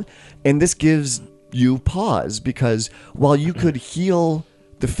into him. And this gives you pause because while you could heal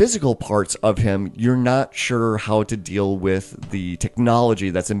the physical parts of him, you're not sure how to deal with the technology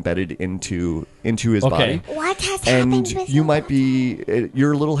that's embedded into his Okay. body. What has happened And with you might be,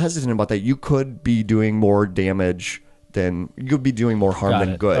 you're a little hesitant about that. You could be doing more damage than, you could be doing more harm Got than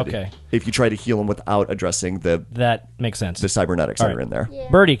it. good. Okay. If you try to heal him without addressing the That makes sense. cybernetics All that are right. in there.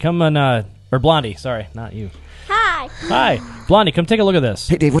 Birdie, come on, or Blondie, sorry, not you. Hi. Hi. Blondie, come take a look at this.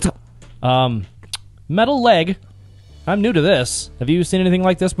 Hey, Dave, what's up? Metal leg. I'm new to this. Have you seen anything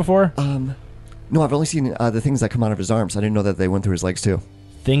like this before? No, I've only seen the things that come out of his arms. I didn't know that they went through his legs too.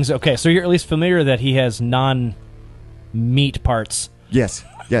 Things, okay, so you're at least familiar that he has non-meat parts. Yes,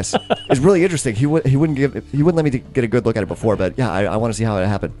 yes. It's really interesting. He wouldn't let me get a good look at it before, but yeah, I want to see how it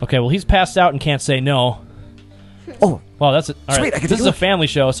happened. Okay, well, he's passed out and can't say no. Oh, Well, that's it. All Sweet, right. I can This take is a a look. family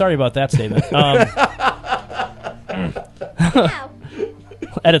show. Sorry about that statement.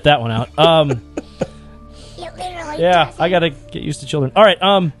 Edit that one out. It literally Yeah, does I gotta get used to children. All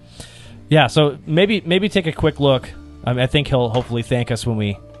right. Yeah. So maybe take a quick look. I think he'll hopefully thank us when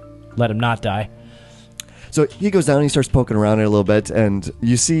we let him not die. so he goes down and he starts poking around it a little bit, and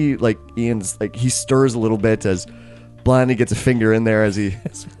you see like Ian's like he stirs a little bit as Blondie gets a finger in there as he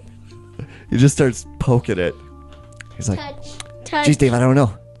just starts poking it. He's like, touch. "Geez, Dave, I don't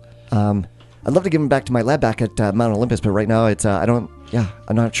know. I'd love to give him back to my lab back at Mount Olympus, but right now it's I don't. Yeah,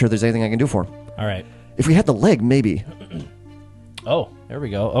 I'm not sure there's anything I can do for him. All right. If we had the leg, maybe." Oh, there we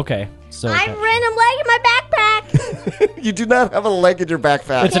go. Okay. So I have a random leg in my backpack. You do not have a leg in your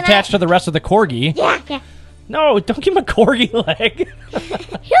backpack. It's attached to the rest of the corgi. Yeah. No, don't give him a corgi leg.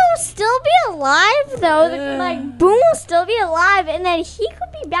 He'll still be alive, though. Like, Boom will still be alive, and then he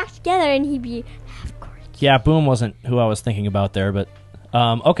could be back together, and he'd be half corgi. Yeah, Boom wasn't who I was thinking about there, but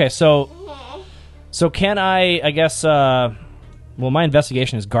okay. So can I guess? Well, my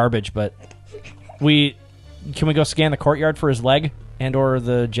investigation is garbage, but can we go scan the courtyard for his leg and or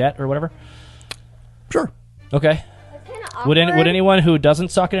the jet or whatever? Sure. Okay. Would anyone who doesn't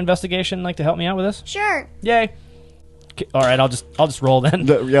suck at investigation like to help me out with this? Sure. Yay. Okay, all right, I'll just roll then.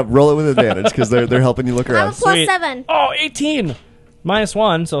 Yeah, roll it with advantage because they're helping you look I have around. a plus Sweet. 7. Oh, 18 minus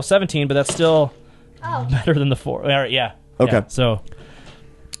 1, so 17, but that's still better than the 4. All right, yeah. Okay. Yeah, so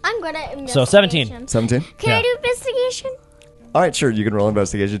I'm good at investigation. So 17. 17. Can I Yeah. do investigation? All right, sure. You can roll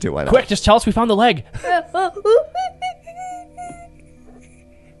investigation too. Why not? quick, just tell us we found the leg.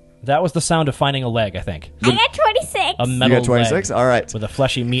 That was the sound of finding a leg, I think. I got 26. A You metal got 26. leg All right. with a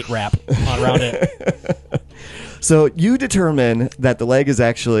fleshy meat wrap around it. So you determine that the leg is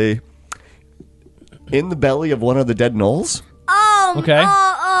actually in the belly of one of the dead gnolls, Okay.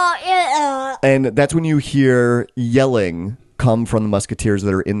 and that's when you hear yelling come from the musketeers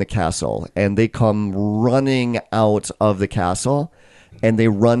that are in the castle, and they come running out of the castle, and they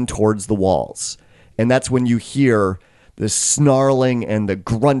run towards the walls, and that's when you hear the snarling and the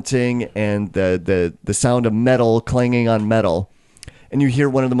grunting and the sound of metal clanging on metal, and you hear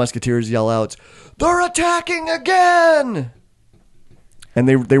one of the musketeers yell out, "They're attacking again!" And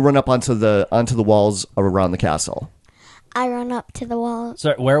they run up onto the walls around the castle. I run up to the wall.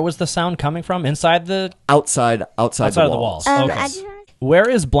 So where was the sound coming from? Inside the Outside of the walls. Okay. I do not- Where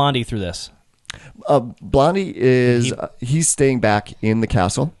is Blondie through this? Blondie is he's staying back in the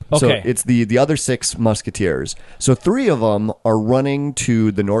castle. So Okay. it's the other 6 musketeers. So 3 of them are running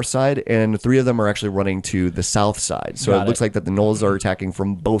to the north side, and 3 of them are actually running to the south side. So Got it looks it. like that the gnolls are attacking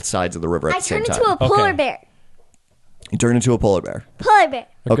from both sides of the river at I the same turn time. into a polar Okay. bear. You turn into a polar bear. Polar bear.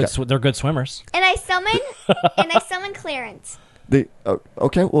 They're, Okay. they're good swimmers. And I summon Clarence.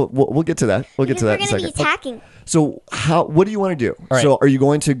 Okay, well, we'll get to that. We'll get Because to that we're in a going to be second. attacking. So what do you want to do? right. So are you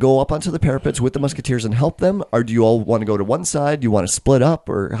going to go up onto the parapets with the musketeers and help them? Or do you all want to go to one side? Do you want to split up?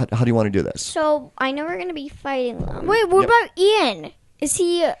 Or how do you want to do this? So I know we're going to be fighting them. Wait, what about Ian? Is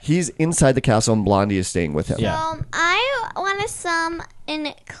he... He's inside the castle and Blondie is staying with him. Yeah. I want to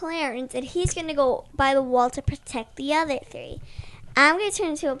summon Clarence, and he's going to go by the wall to protect the other 3. I'm going to turn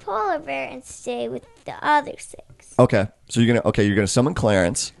into a polar bear and stay with the other 6. Okay. So you're gonna summon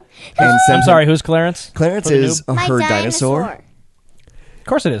Clarence and send I'm sorry, who's Clarence? Clarence For the is noob? My her dinosaur. dinosaur. Of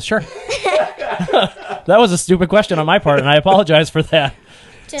course it is, sure. That was a stupid question on my part, and I apologize for that.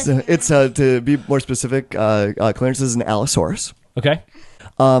 So it's to be more specific, Clarence is an Allosaurus. Okay.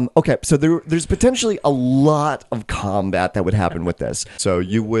 Okay, so there's potentially a lot of combat that would happen with this. So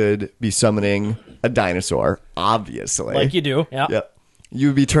you would be summoning a dinosaur, obviously. Like you do. Yeah. Yep. You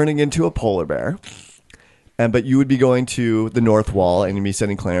would be turning into a polar bear, but you would be going to the north wall, and you'd be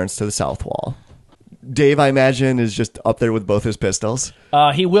sending Clarence to the south wall. Dave, I imagine, is just up there with both his pistols.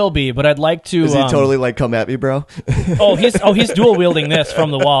 He will be, but I'd like to. Is he totally like, come at me, bro? He's dual wielding this from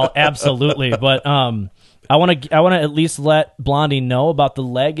the wall, absolutely. But I want to at least let Blondie know about the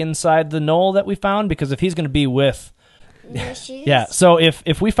leg inside the knoll that we found, because if he's going to be with, yeah. So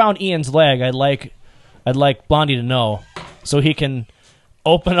if we found Ian's leg, I'd like Blondie to know, so he can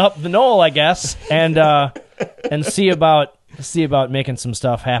open up the knoll, I guess, and see about making some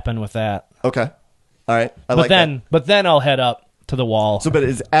stuff happen with that. Okay. All right. But then I'll head up to the wall. So, but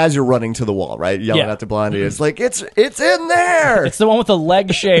it's as you're running to the wall, right? Yelling Yeah. out to Blondie. It's like, it's in there. It's the one with the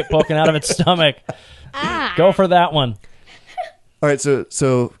leg shape poking out of its stomach. Go for that one. All right.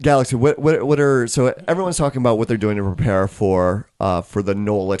 So Galaxy, what are, so everyone's talking about what they're doing to prepare for the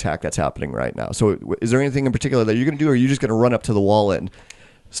Knoll attack that's happening right now. So is there anything in particular that you're going to do, or are you just going to run up to the wall and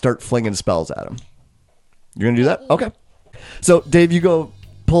start flinging spells at them? You're going to do that? Okay. So Dave, you go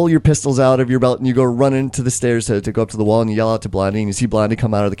pull your pistols out of your belt and you go run into the stairs to go up to the wall, and you yell out to Blondie, and you see Blondie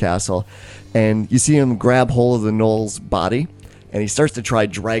come out of the castle, and you see him grab hold of the Knoll's body, and he starts to try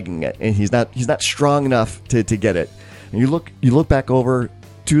dragging it, and he's not strong enough to get it. And you look back over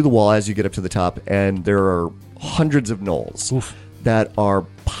to the wall as you get up to the top, and there are hundreds of Knolls that are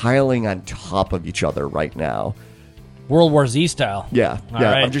piling on top of each other right now. World War Z style. Yeah. All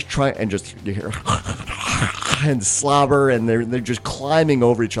right. I'm just trying, and just you hear and slobber, and they're just climbing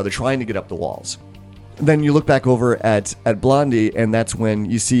over each other, trying to get up the walls. Then you look back over at Blondie, and that's when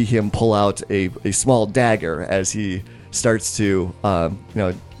you see him pull out a small dagger as he starts to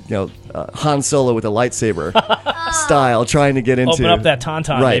Han Solo with a lightsaber style, trying to get into Open up that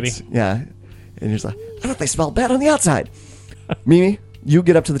tauntaun, right, baby. Yeah. And he's like, I thought they smelled bad on the outside. Mimi, you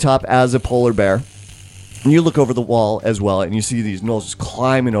get up to the top as a polar bear. And you look over the wall as well, and you see these gnolls just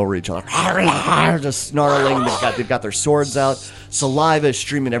climbing over each other, just snarling. They've got their swords out, saliva is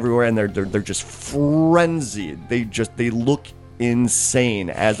streaming everywhere, and they're just frenzied. They look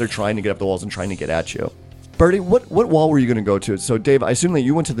insane as they're trying to get up the walls and trying to get at you. Birdie, what wall were you going to go to? So, Dave, I assume that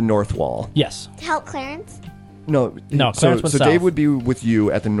you went to the north wall. Yes. To help Clarence? No, Clarence went so south. Dave would be with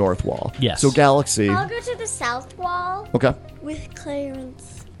you at the north wall. Yes. So Galaxy. I'll go to the south wall Okay. with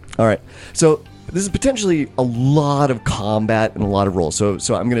Clarence. All right. So this is potentially a lot of combat and a lot of rolls. So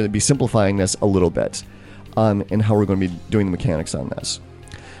I'm going to be simplifying this a little bit, and how we're going to be doing the mechanics on this.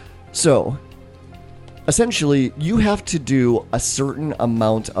 So essentially, you have to do a certain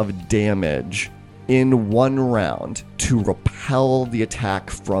amount of damage in one round to repel the attack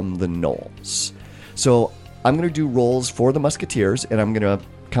from the gnolls. So I'm going to do rolls for the musketeers, and I'm going to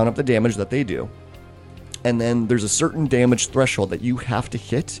count up the damage that they do. And then there's a certain damage threshold that you have to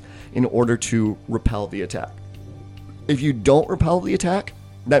hit in order to repel the attack. If you don't repel the attack,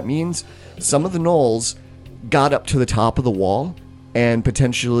 that means some of the gnolls got up to the top of the wall and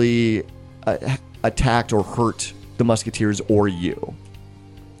potentially attacked or hurt the musketeers or you.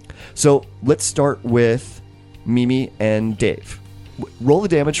 So let's start with Mimi and Dave. Roll the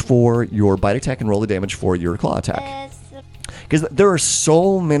damage for your bite attack and roll the damage for your claw attack. Because there are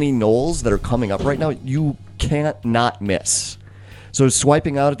so many gnolls that are coming up right now, you can't not miss. So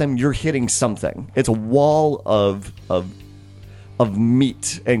swiping out at them, you're hitting something. It's a wall of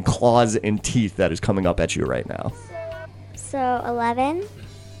meat and claws and teeth that is coming up at you right now. So 11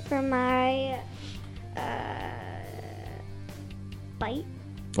 for my bite.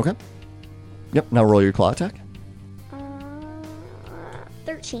 Okay. Yep, now roll your claw attack.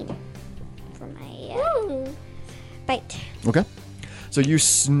 13 for my bite. Okay. So you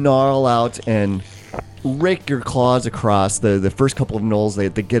snarl out and rake your claws across the first couple of gnolls. They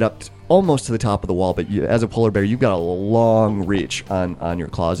get up almost to the top of the wall, but you, as a polar bear, you've got a long reach on your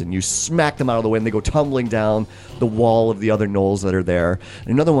claws, and you smack them out of the way, and they go tumbling down the wall of the other gnolls that are there. And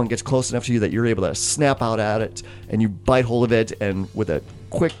another one gets close enough to you that you're able to snap out at it, and you bite hold of it, and with a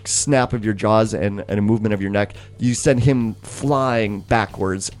quick snap of your jaws and a movement of your neck, you send him flying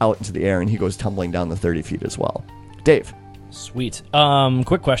backwards out into the air, and he goes tumbling down the 30 feet as well. Dave. Sweet.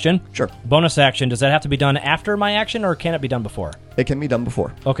 Quick question. Sure. Bonus action, does that have to be done after my action, or can it be done before? It can be done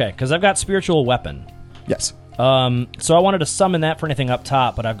before. Okay, because I've got spiritual weapon. Yes. So I wanted to summon that for anything up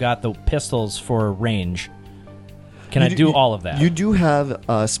top, but I've got the pistols for range. Can I do all of that? You do have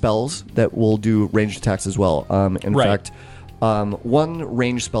spells that will do ranged attacks as well. In Right. fact, one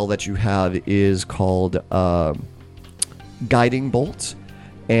range spell that you have is called Guiding Bolt.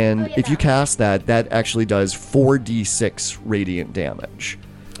 And if you cast that actually does 4d6 radiant damage.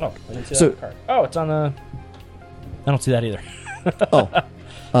 Oh, I didn't see So- that card. Oh, it's on the... I don't see that either.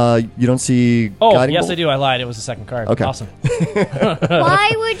 You don't see Oh, Guiding yes, Bolt? I do. I lied. It was the second card. Okay. Awesome.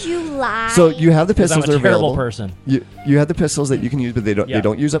 Why would you lie? So you have the 'Cause I'm pistols that a are terrible available. person. You have the pistols that you can use, but they Yeah.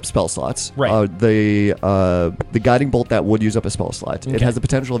 don't use up spell slots. Right. The Guiding Bolt that would use up a spell slot. It Okay. has the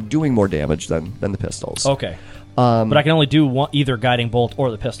potential of doing more damage than the pistols. Okay. But I can only do either guiding bolt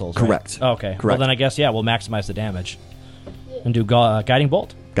or the pistols, right? Correct. Okay. Well, Correct. then I guess, yeah, we'll maximize the damage. And do guiding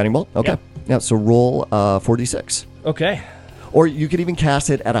bolt. Guiding Bolt? Okay. Yeah, so roll 4d6. Okay. Or you could even cast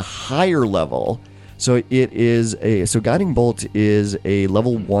it at a higher level. So Guiding Bolt is a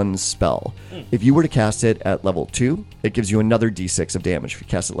level 1 spell. If you were to cast it at level 2, it gives you another d6 of damage. If you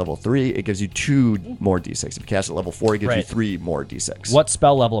cast it at level 3, it gives you 2 more d6. If you cast it at level 4, it gives you Right. 3 more d6. What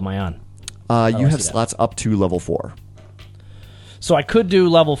spell level am I on? You I have see that. slots up to level 4. So I could do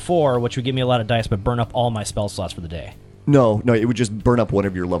level 4, which would give me a lot of dice, but burn up all my spell slots for the day. No, it would just burn up one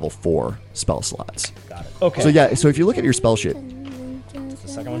of your level 4 spell slots. Got it. Okay. So yeah, so if you look at your spell sheet, The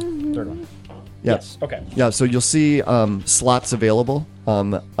second one? Third one? yeah, Yes. Okay. yeah, so you'll see slots available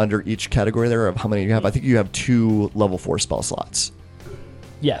under each category there of how many you have. I think you have 2 level 4 spell slots.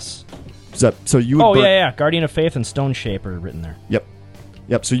 Yes. So you would Oh, burn, yeah. Guardian of Faith and Stone Shape are written there.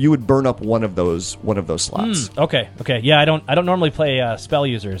 Yep. So you would burn up one of those slots. Okay. Yeah, I don't normally play spell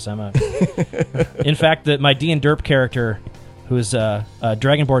users. In fact, my D and Derp character, who's a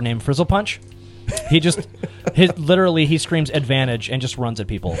Dragonborn named Frizzle Punch, he literally he screams advantage and just runs at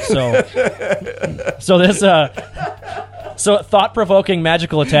people. So thought-provoking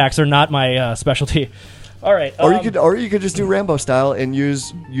magical attacks are not my specialty. All right. Or you could just do Rambo style and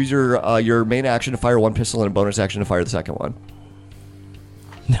use your main action to fire one pistol and a bonus action to fire the second one.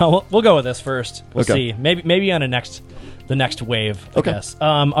 No, we'll go with this first. We'll Okay. see. Maybe on the next wave, I Okay. guess.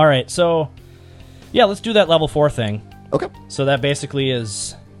 All right. So, yeah, let's do that level 4 thing. Okay. So that basically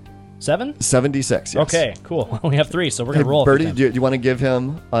is 7? 76, yes. Okay, cool. We have 3, so we're going Hey, to roll. Bertie, do you want to give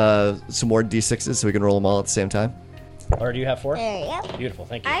him some more D6s so we can roll them all at the same time? Or do you have 4? There you go. Beautiful,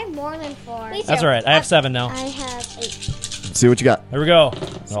 thank you. I have more than 4. That's all right. I have 7 now. I have 8. See what you got. There we go.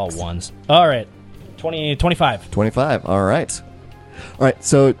 They're all 1s. All right. 25. 25. All right. All right.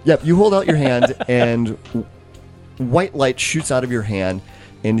 So, yep, you hold out your hand, and white light shoots out of your hand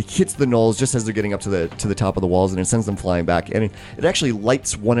and hits the gnolls just as they're getting up to the top of the walls, and it sends them flying back. And it actually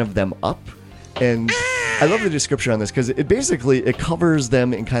lights one of them up. And I love the description on this because it covers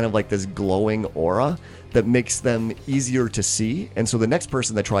them in kind of like this glowing aura that makes them easier to see. And so the next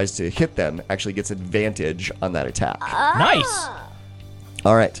person that tries to hit them actually gets advantage on that attack. Nice.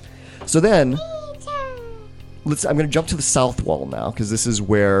 All right. So then, I'm going to jump to the south wall now because this is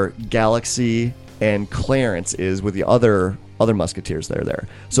where Galaxy and Clarence is with the other musketeers that are there.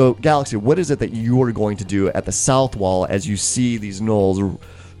 So, Galaxy, what is it that you are going to do at the south wall as you see these gnolls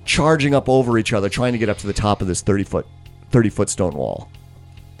charging up over each other, trying to get up to the top of this 30-foot stone wall?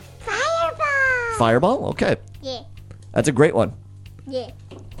 Fireball. Fireball? Okay. Yeah. That's a great one. Yeah.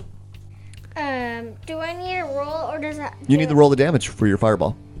 Do I need a roll or does that? You need to roll the damage for your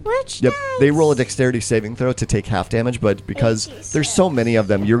fireball. Which Yep, dice? they roll a dexterity saving throw to take half damage, but because there's so many of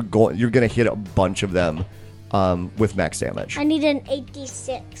them, you're going to hit a bunch of them with max damage. I need an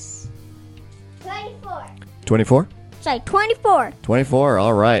 86. 24. 24? Sorry, 24. 24,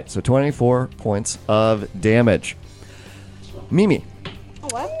 all right. So 24 points of damage. Mimi,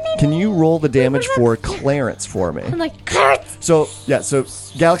 What? can you roll the damage for Clarence for me? I'm like, Clarence. So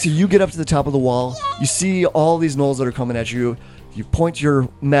Galaxy, you get up to the top of the wall. You see all these gnolls that are coming at you. You point your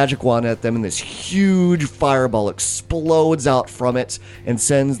magic wand at them, and this huge fireball explodes out from it and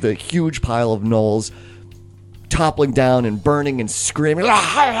sends the huge pile of gnolls toppling down and burning and screaming.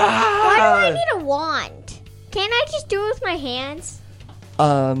 Why do I need a wand? Can't I just do it with my hands?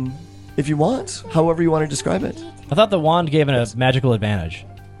 If you want, however you want to describe it. I thought the wand gave it a magical advantage.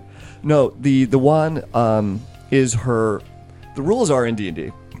 No, the wand is her. The rules are in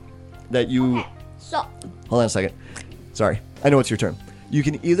D&D that you. So, Hold on a second. Sorry, I know it's your turn. You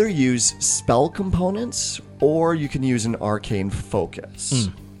can either use spell components or you can use an arcane focus.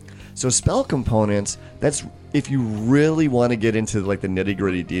 So spell components, that's if you really want to get into like the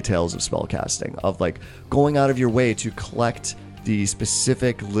nitty-gritty details of spell casting, of like going out of your way to collect the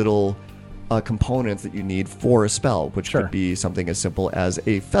specific little components that you need for a spell, which Sure. could be something as simple as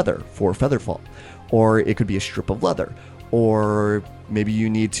a feather for Featherfall, or it could be a strip of leather, or maybe you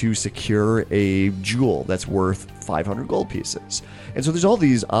need to secure a jewel that's worth 500 gold pieces. And so there's all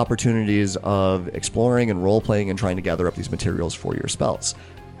these opportunities of exploring and role-playing and trying to gather up these materials for your spells.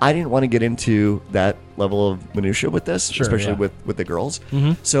 I didn't want to get into that level of minutia with this, Sure, especially yeah. with the girls.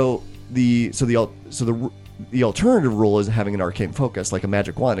 So the alternative rule is having an arcane focus, like a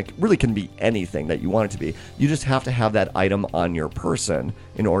magic wand. It really can be anything that you want it to be. You just have to have that item on your person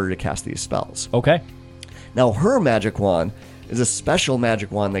in order to cast these spells. Okay. Now, her magic wand is a special magic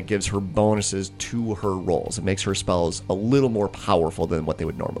wand that gives her bonuses to her rolls. It makes her spells a little more powerful than what they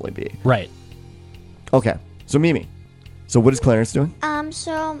would normally be. Right. Okay, so Mimi. So what is Clarence doing?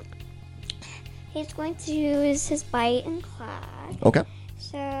 So he's going to use his bite and claw. Okay.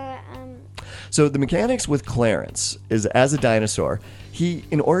 So, So the mechanics with Clarence is, as a dinosaur,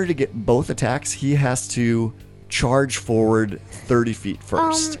 in order to get both attacks, he has to charge forward 30 feet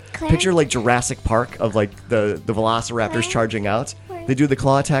first. Clarence- Picture like Jurassic Park of like the velociraptors charging out. They do the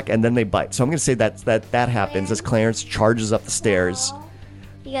claw attack and then they bite. So I'm going to say that happens as Clarence charges up the stairs.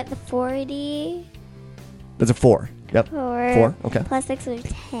 you got the 40. That's a 4. Yep. 4. Okay. Plus 6 is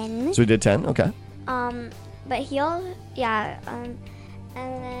 10. So we did 10. Okay. But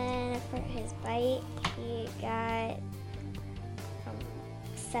and then for his bite, he got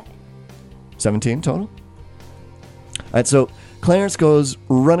 7. 17 total. All right, so Clarence goes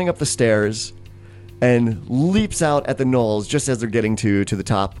running up the stairs and leaps out at the gnolls just as they're getting to the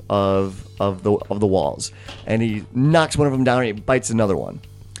top of the walls, and he knocks one of them down and he bites another one.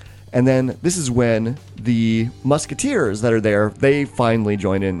 And then this is when the musketeers that are there, they finally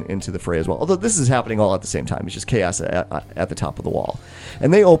join into the fray as well. Although this is happening all at the same time. It's just chaos at the top of the wall.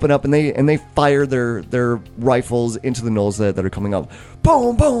 And they open up and they fire their rifles into the gnolls that are coming up.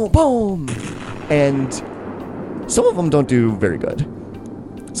 Boom, boom, boom. And some of them don't do very good.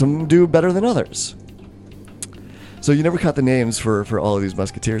 Some of them do better than others. So you never caught the names for all of these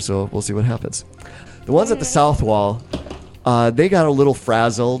musketeers, so we'll see what happens. The ones at the south wall, they got a little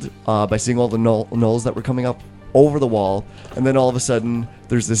frazzled by seeing all the gnolls that were coming up over the wall, and then all of a sudden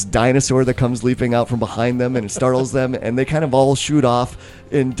there's this dinosaur that comes leaping out from behind them, and it startles them, and they kind of all shoot off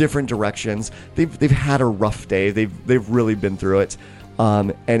in different directions. They've had a rough day. They've really been through it.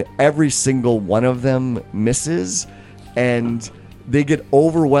 and every single one of them misses, and they get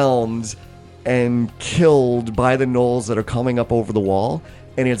overwhelmed and killed by the gnolls that are coming up over the wall.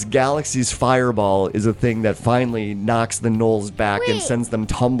 And it's Galaxy's fireball is a thing that finally knocks the gnolls back and Wait. sends them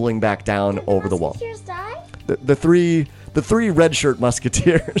tumbling back down over the wall. Musketeers die? The three red shirt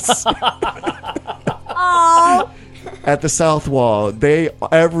musketeers Oh. at the south wall,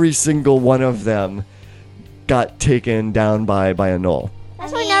 every single one of them got taken down by a gnoll.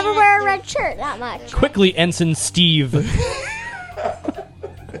 That's why I never wear a red shirt that much. Quickly, Ensign Steve.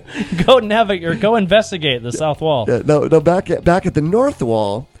 Go investigate the south wall. No, back at the north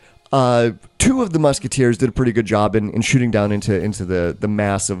wall, two of the musketeers did a pretty good job in shooting down into the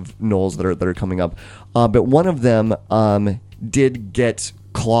mass of gnolls that are coming up, but one of them did get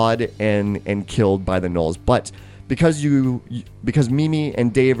clawed and killed by the gnolls. But because Mimi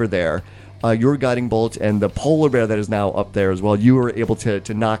and Dave are there, your guiding bolt and the polar bear that is now up there as well, you were able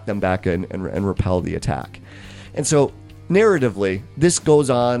to knock them back and repel the attack. And so narratively, this goes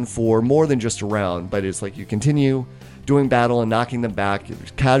on for more than just a round, but it's like you continue doing battle and knocking them back.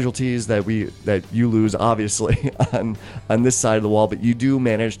 There's casualties that you lose, obviously, on this side of the wall, but you do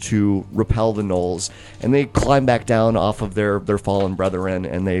manage to repel the gnolls, and they climb back down off of their fallen brethren,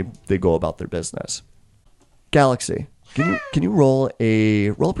 and they go about their business. Galaxy, can you roll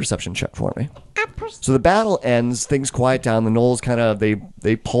a perception check for me? So the battle ends, things quiet down, the gnolls kind of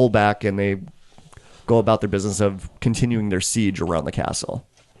they pull back and they go about their business of continuing their siege around the castle.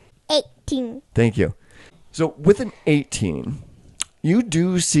 18. Thank you. So with an 18, you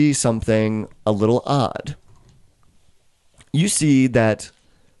do see something a little odd. You see that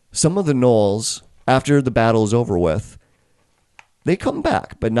some of the gnolls, after the battle is over with, they come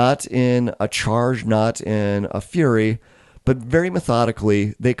back, but not in a charge, not in a fury, but very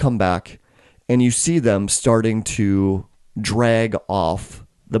methodically they come back, and you see them starting to drag off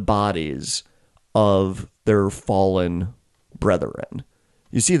the bodies of their fallen brethren.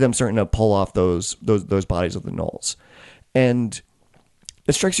 You see them starting to pull off those bodies of the gnolls, and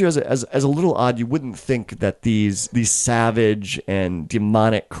it strikes you as a little odd. You wouldn't think that these savage and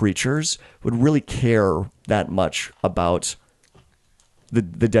demonic creatures would really care that much about the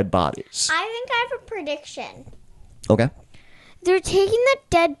dead bodies. I think I have a prediction. Okay. They're taking the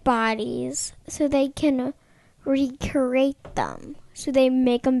dead bodies so they can recreate them. So they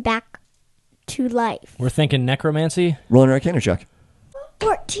make them back to life. We're thinking necromancy. Roll an Arcana check.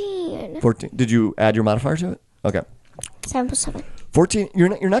 14. 14. Did you add your modifier to it? Okay. 7 plus 7. 14.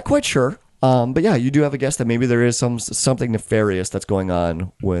 You're not quite sure. But yeah, you do have a guess that maybe there is something nefarious that's going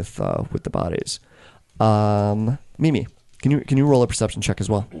on with the bodies. Mimi, can you roll a perception check as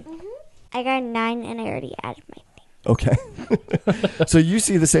well? I got a 9 and I already added my thing. Okay. So you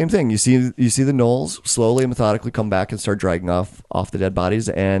see the same thing. You see the gnolls slowly and methodically come back and start dragging off the dead bodies,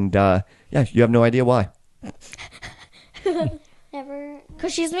 and yeah, you have no idea why. Never.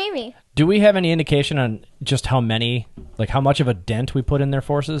 Because she's Mimi. Do we have any indication on just how many, like how much of a dent we put in their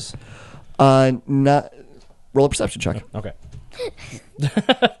forces? Not. Roll a perception check. Okay.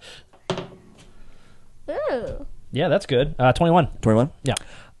 Ooh. Yeah, that's good. 21. 21. Yeah.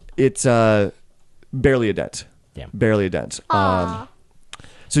 It's barely a dent. Yeah. Barely a dent.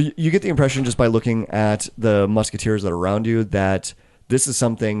 So you get the impression just by looking at the musketeers that are around you that this is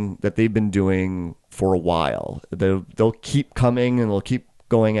something that they've been doing for a while. They'll keep coming and they'll keep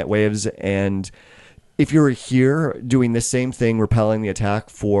going at waves. And if you're here doing this same thing, repelling the attack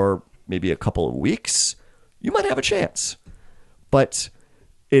for maybe a couple of weeks, you might have a chance. But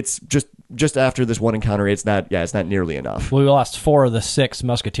it's just after this one encounter, it's not nearly enough. Well, we lost 4 of the 6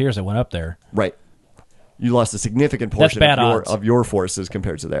 musketeers that went up there. Right. You lost a significant portion That's bad odds. of your forces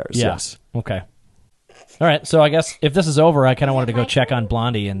compared to theirs. Yeah. Yes. Okay. All right. So I guess if this is over, I kind of wanted to go check on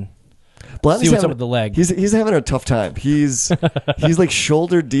Blondie and Blondie's see what's having- up with the leg. He's having a tough time. He's like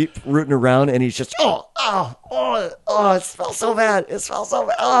shoulder deep rooting around, and he's just it smells so bad. It smells so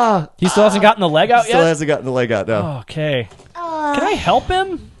bad. He still hasn't gotten the leg out Still yet? hasn't gotten the leg out. No. Okay. Can I help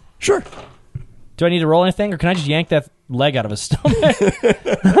him? Sure. Do I need to roll anything, or can I just yank that leg out of his stomach?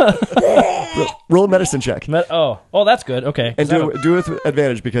 Roll a medicine check, Oh, that's good. Okay. and do it with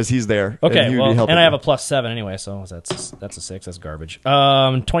advantage because he's there. Okay, and he'd be well, helping and I have you. a +7 anyway, so that's a 6. That's garbage.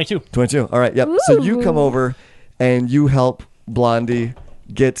 22. 22. All right. Yep. So you come over and you help Blondie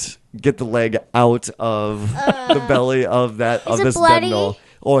get the leg out of the belly of that of it this bloody? dead gnoll.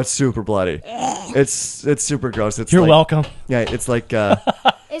 Oh, it's super bloody. It's super gross. It's You're like, welcome. Yeah, it's like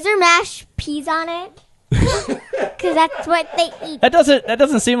Is there mashed peas on it? Because that's what they eat. That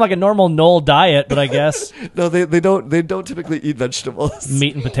doesn't seem like a normal Knoll diet, but I guess no, they don't typically eat vegetables.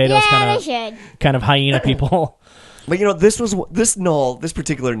 meat and potatoes Yeah, they should. kind of hyena people. But this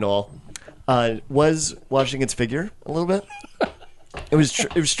particular knoll, was watching its figure a little bit. It was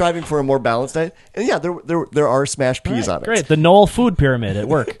striving for a more balanced diet, and yeah, there are smashed peas on it. Great, the Knoll food pyramid at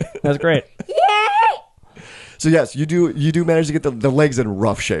work. That's great. So yes, you do manage to get the legs in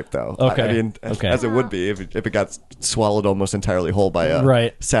rough shape, though. Okay. I mean, Okay. as it would be if it got swallowed almost entirely whole by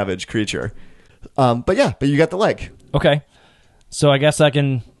a savage creature. But you got the leg. Okay, so I guess I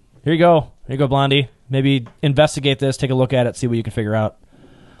can. Here you go, Blondie. Maybe investigate this, take a look at it, see what you can figure out.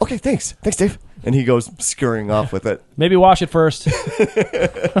 Okay, thanks, Dave. And he goes scurrying off with it. Maybe wash it first.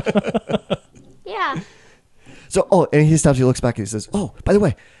 Yeah. So, and he stops. He looks back and he says, "Oh, by the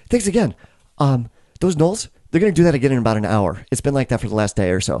way, thanks again. Those gnolls, they're gonna do that again in about an hour. It's been like that for the last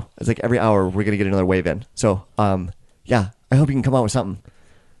day or so. It's like every hour we're gonna get another wave in. So, yeah, I hope you can come out with something."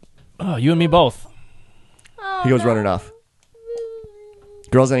 Oh, you and me both. He goes running off.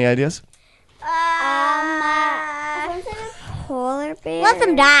 Girls, any ideas? Polar bear. Let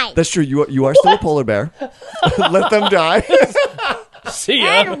them die. That's true. You are still a polar bear. Let them die. See ya.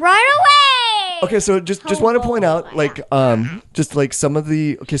 And run away. Okay, so just want to point out, like, just like some of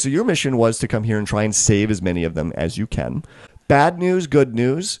the. Okay, so your mission was to come here and try and save as many of them as you can. Bad news, good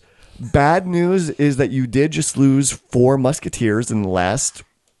news. Bad news is that you did just lose 4 musketeers in the last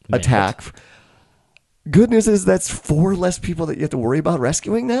attack. Good news is that's 4 less people that you have to worry about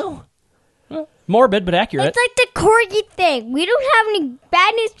rescuing now. Morbid, but accurate. It's like the corgi thing. We don't have any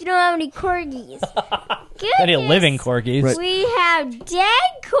bad news. We don't have any corgis. Good Any news, living corgis. Right. We have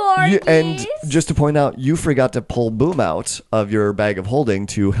dead corgis. And just to point out, you forgot to pull Boom out of your bag of holding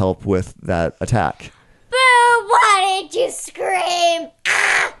to help with that attack. Boo! Why did you scream?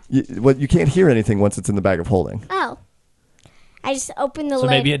 Ah! You can't hear anything once it's in the bag of holding. Oh. I just opened the So lid.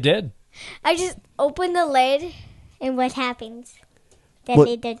 maybe it did. I just opened the lid, and what happens? Then Well,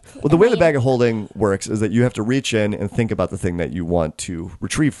 they did. well, the way the bag of holding works is that you have to reach in and think about the thing that you want to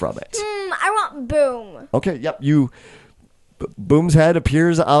retrieve from it. I want Boom. Okay, yep. Boom's head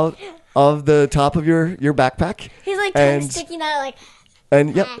appears out of the top of your backpack. He's like kind And- of sticking out like.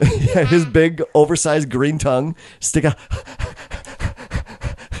 And yep, his big, oversized green tongue stick out.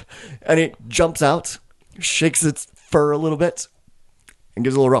 And he jumps out, shakes its fur a little bit, and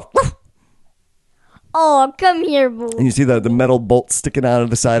gives a little rough. Oh, come here, Boom. And you see the metal bolt sticking out of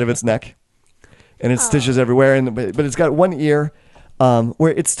the side of its neck, and it's stitches everywhere. But it's got one ear,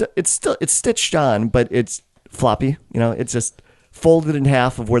 where it's stitched on, but it's floppy. It's just folded in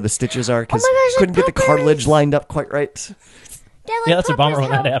half of where the stitches are because Oh my gosh, couldn't get the Pepper's- cartilage lined up quite right. Dad, like Yeah, that's a bummer Pepper's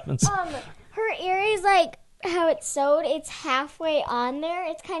when that how, happens. Her ear is like how it's sewed. It's halfway on there.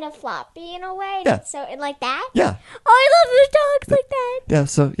 It's kind of floppy in a way. Yeah. So and like that. Yeah, Oh, I love those dogs like that. yeah.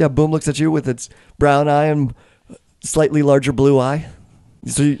 So yeah, Boom looks at you with its brown eye and slightly larger blue eye.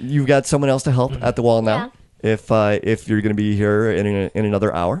 So you've got someone else to help at the wall now. If you're going to be here in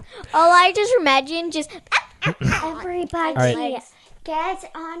another hour. Oh, I just imagine just Everybody, All right.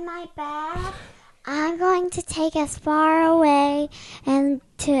 get on my back. I'm going to take us far away and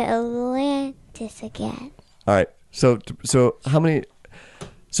to Atlantis again. All right. So how many?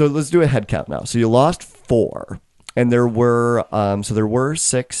 So let's do a head count now. So you lost 4, and there were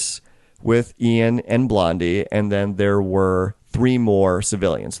 6 with Ian and Blondie, and then there were 3 more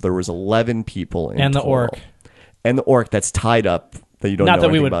civilians. So there was 11 people in And the total. orc. And the orc that's tied up that you don't Not know that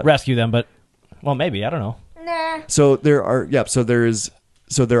we anything would about. rescue them, but well, maybe I don't know. nah. So there are So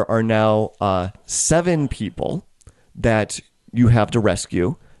there are now 7 people that you have to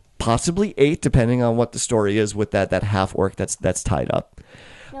rescue, possibly 8, depending on what the story is with that half orc that's tied up.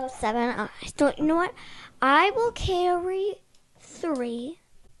 No, 7. You know what? I will carry 3.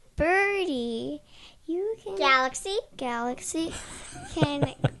 Birdie, you can. Galaxy. Galaxy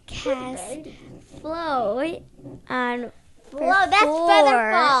can cast float on. Whoa, that's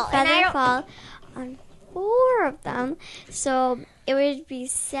Featherfall, and I don't- Featherfall on 4 of them. So it would be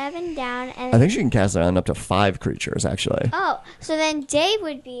 7 down, and I think she can cast it on up to 5 creatures, actually. oh, so then Dave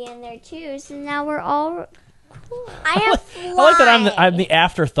would be in there too. So now we're all. I have fly. I like that I'm the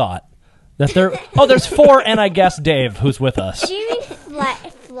afterthought. That there's 4, and I guess Dave, who's with us. Do you mean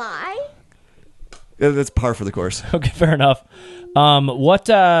fly? Yeah, that's par for the course. Okay, fair enough.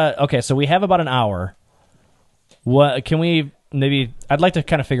 Okay, so we have about an hour. What can we maybe? I'd like to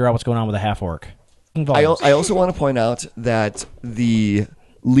kind of figure out what's going on with the half orc. I also want to point out that the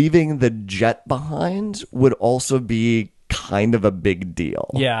leaving the jet behind would also be kind of a big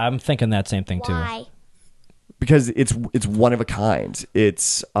deal. Yeah, I'm thinking that same thing too. Why? Because it's one of a kind.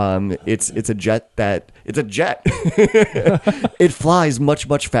 It's a jet that it's a jet. It flies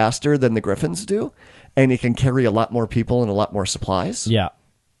much faster than the Griffins do, and it can carry a lot more people and a lot more supplies. Yeah.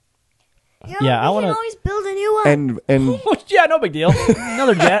 Yeah, I we want can to. always build a new one. And Yeah, no big deal.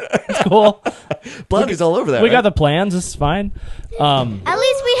 Another jet. It's cool. Blondie's all over that. We right? got the plans. This is fine. At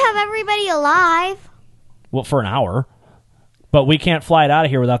least we have everybody alive. Well, for an hour, but we can't fly it out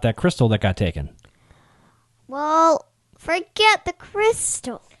of here without that crystal that got taken. Well, forget the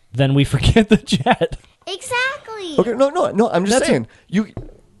crystal. Then we forget the jet. Exactly. Okay, no. I'm just saying you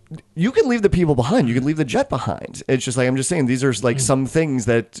can leave the people behind. You can leave the jet behind. It's just like I'm just saying these are like some things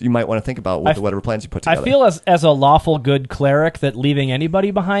that you might want to think about with whatever plans you put together. I feel as a lawful good cleric that leaving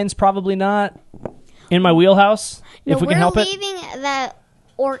anybody behind is probably not in my wheelhouse. No, if we can help we're it. leaving the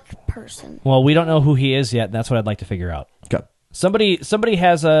orc person. Well, we don't know who he is yet. And that's what I'd like to figure out. Okay. Somebody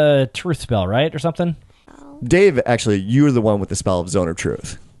has a truth spell, right, or something? Dave, actually, you're the one with the spell of Zone of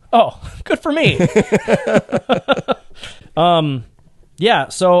Truth. Oh, good for me. Yeah.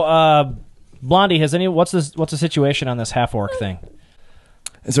 So, Blondie, what's the situation on this half orc thing?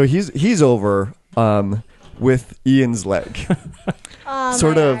 And so he's over with Ian's leg,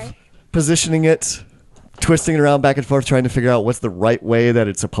 sort of positioning it, twisting it around back and forth, trying to figure out what's the right way that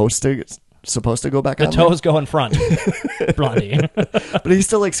it's supposed to go back The on. toes go in front, Blondie. But he's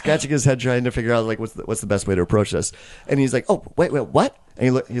still like scratching his head, trying to figure out like what's the best way to approach this. And he's like, "Oh, wait, what?"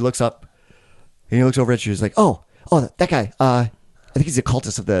 And he looks up, and he looks over at you. He's like, "Oh, that guy. I think he's a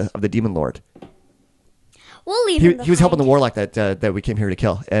cultist of the demon lord. We'll leave him He was helping the warlock that we came here to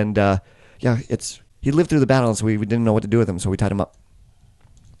kill. And he lived through the battle, and so we didn't know what to do with him, so we tied him up."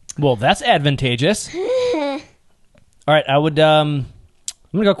 Well, that's advantageous. All right, I'm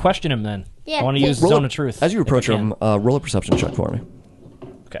gonna go question him then. Yeah, I want to use Zone of Truth. As you if approach I him, roll a perception check for me.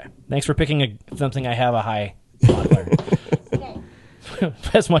 can. Okay. Thanks for picking something I have a high modifier.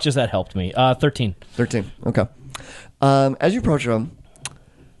 As much as that helped me. 13. 13. Okay. As you approach him,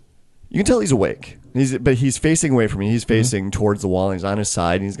 you can tell he's awake. But he's facing away from you. He's facing towards the wall. And he's on his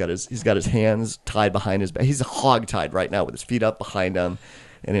side. And he's got his hands tied behind his back. He's hog tied right now with his feet up behind him,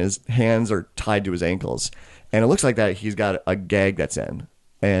 and his hands are tied to his ankles. And it looks like that he's got a gag that's in.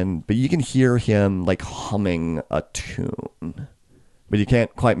 But you can hear him like humming a tune, but you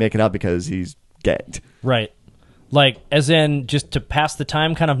can't quite make it out because he's gagged. Right. Like, as in just to pass the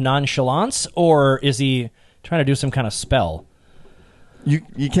time, kind of nonchalance, or is he trying to do some kind of spell? You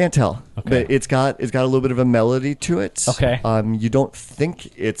can't tell, Okay. but it's got a little bit of a melody to it. Okay. You don't think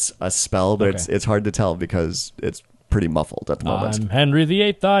it's a spell, but Okay. it's hard to tell because it's pretty muffled at the moment. I'm Henry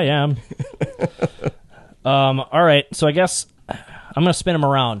VIII, I am. All right, so I guess I'm going to spin him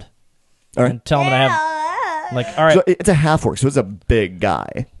around. All right. And tell him that I have, like, all right. So it's a half orc, so it's a big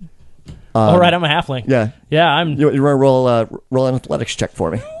guy. All right, I'm a halfling. Yeah. Yeah, I'm... You want to roll an athletics check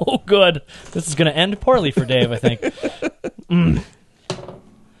for me? Oh, good. This is going to end poorly for Dave, I think.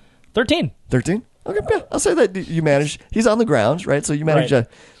 13. 13? Okay, yeah. I'll say that you managed. He's on the ground, right? So you managed Right.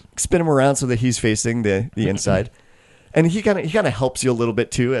 to spin him around so that he's facing the inside. And he kind of helps you a little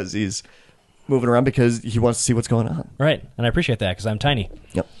bit, too, as he's moving around because he wants to see what's going on. Right, and I appreciate that because I'm tiny.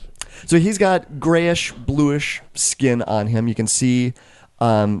 Yep. So he's got grayish, bluish skin on him. You can see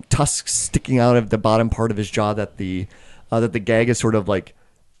tusks sticking out of the bottom part of his jaw that the gag is sort of like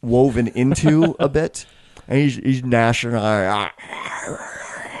woven into a bit. And he's gnashing, and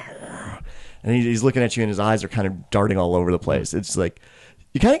he's looking at you, and his eyes are kind of darting all over the place. It's like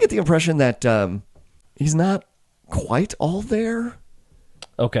you kind of get the impression that he's not quite all there.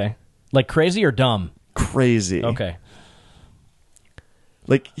 Okay. Like crazy or dumb? Crazy. Okay.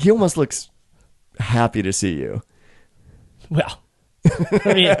 Like he almost looks happy to see you. Well,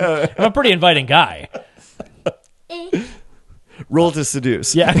 I mean, I'm a pretty inviting guy. Roll to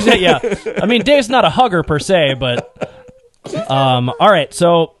seduce. Yeah, yeah. I mean, Dave's not a hugger per se, but all right.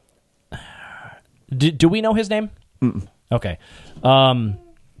 So, do we know his name? Mm-mm. Okay. All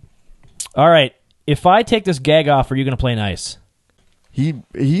right. If I take this gag off, are you going to play nice?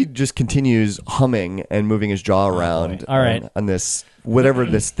 He just continues humming and moving his jaw around. All right. on this whatever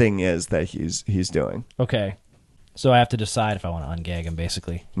this thing is that he's doing. Okay. So I have to decide if I want to ungag him,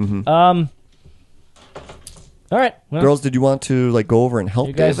 basically. Mm-hmm. All right. Well, Girls, did you want to like go over and help?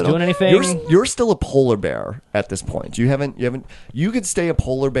 You guys Dave at all? doing anything? You're still a polar bear at this point. You haven't. You could stay a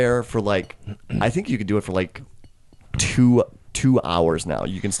polar bear for like. I think you could do it for like 2 hours now.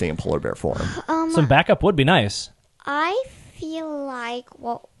 You can stay in polar bear form. some backup would be nice. I feel like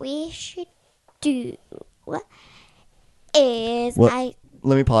what we should do is Let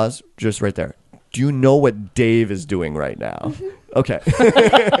me pause just right there. Do you know what Dave is doing right now? Mm-hmm. Okay.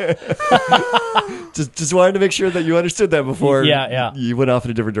 just wanted to make sure that you understood that before Yeah. you went off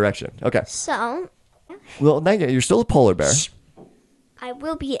in a different direction. Okay. So, Well, not yet. You're still a polar bear. I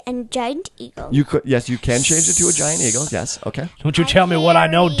will be a giant eagle. You could, yes, you can change it to a giant eagle. Yes, okay. Don't you tell me what I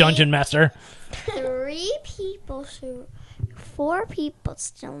know, Dungeon Master. 3 people, 4 people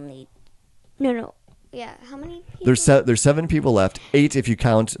still need. No. Yeah, how many people? There's 7 people left. 8 if you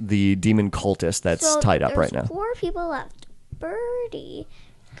count the demon cultist that's So tied up right there's now. 4 people left. Birdie,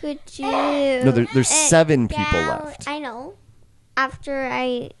 could you? No, there's 7 people left. I know. After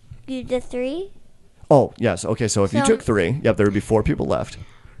I do the 3, Oh, yes. Okay, so if you So- took 3, yep, there would be 4 people left.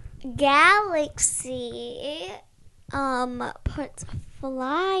 Galaxy, puts a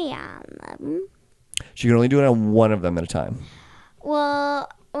fly on them. She can only do it on one of them at a time. Well,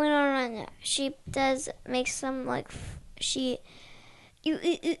 no. She does make some she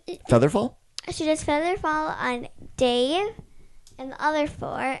Featherfall? she does feather fall on Dave and the other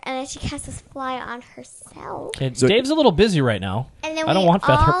 4, and then she casts this fly on herself. Okay, So- Dave's a little busy right now. And then I don't we want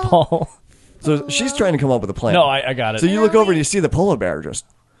all- Featherfall. So she's trying to come up with a plan. No, I got it. So you look over and you see the polar bear just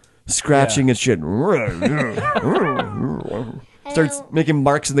scratching its shit. Starts making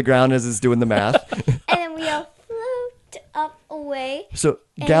marks in the ground as it's doing the math. And then we all float up away. So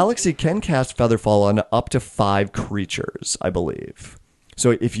Galaxy can cast Featherfall on up to 5 creatures, I believe.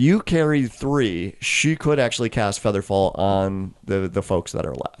 So if you carry 3, she could actually cast Featherfall on the folks that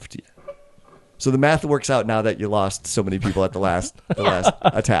are left. So the math works out now that you lost so many people at the last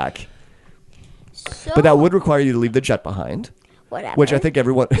attack. So But that would require you to leave the jet behind, whatever. which I think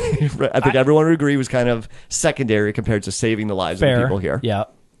everyone everyone would agree was kind of secondary compared to saving the lives of the Fair. people here. Yeah.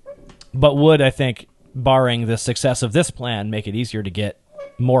 But would, I think, barring the success of this plan, make it easier to get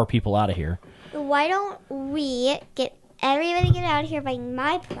more people out of here. Why don't we get everybody get out of here by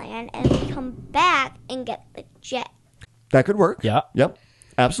my plan, and we come back and get the jet? That could work. Yeah. Yep.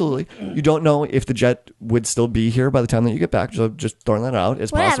 Absolutely. You don't know if the jet would still be here by the time that you get back. So just throwing that out.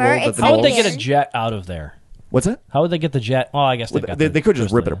 It's Whatever, possible that it's the How would they moles- get a jet out of there? What's that? How would they get the jet? Well, I guess they've got They could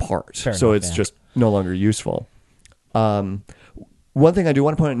just rip it the- apart. Fair So enough, it's yeah. just no longer useful. One thing I do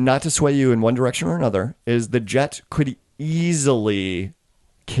want to point out, not to sway you in one direction or another, is the jet could easily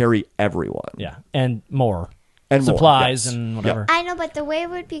carry everyone. Yeah, and more. And more, Supplies yes. and whatever. I know, but the way it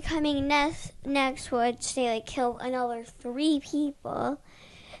would be coming next would say kill another 3 people.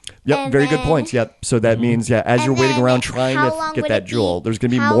 Yep, And very good then- points. Yep. So that means, as And you're waiting then around trying how to long get would that it jewel, there's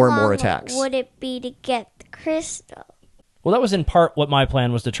going to be how more and more long attacks. Would it be to get the crystal? Well, that was in part what my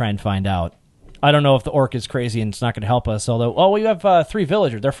plan was to try and find out. I don't know if the orc is crazy and it's not going to help us. Although, we have 3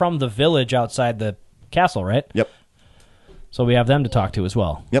 villagers. They're from the village outside the castle, right? Yep. So we have them to talk to as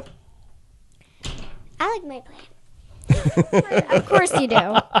well. Yep. I like my plan. Of course you do.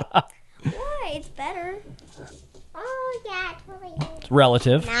 Why? It's better. Oh yeah, totally. It's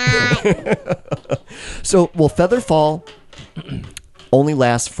relative. So, Featherfall only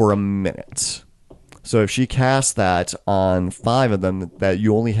lasts for a minute. So if she casts that on 5 of them, that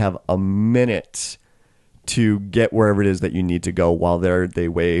you only have a minute to get wherever it is that you need to go while they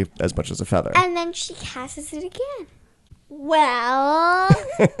weigh as much as a feather. And then she casts it again. Well,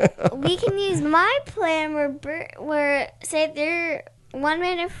 we can use my plan where say their 1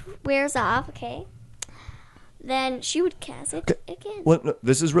 minute wears off, okay? Then she would cast it again. Well, no,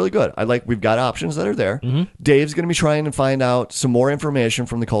 this is really good. We've got options that are there. Mm-hmm. Dave's going to be trying to find out some more information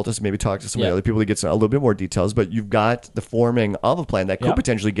from the cultists, maybe talk to some of the Yeah. other people to get a little bit more details, but you've got the forming of a plan that could Yep.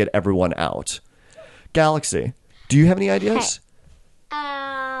 potentially get everyone out. Galaxy, do you have any ideas?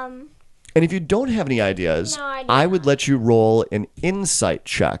 And if you don't have any ideas, No, I do I would let you roll an insight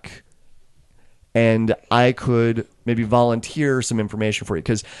check, and I could maybe volunteer some information for you.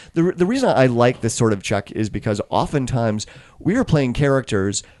 Because the reason I like this sort of check is because oftentimes we are playing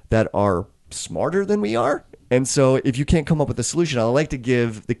characters that are smarter than we are. And so if you can't come up with a solution, I like to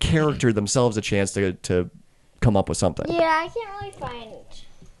give the character themselves a chance to come up with something. Yeah, I can't really find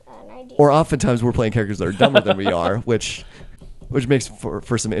an idea. Or oftentimes we're playing characters that are dumber than we are, which makes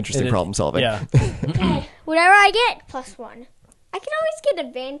for some interesting It is- problem solving. Yeah. Whatever I get, +1. I can always get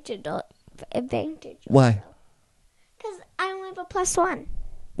advantage. Why? Because I only have a +1.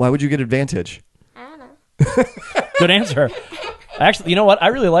 Why would you get advantage? I don't know. Good answer. Actually, you know what? I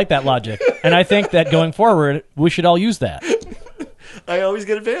really like that logic. And I think that going forward, we should all use that. I always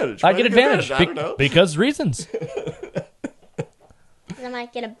get advantage. I get advantage I don't know. because reasons. I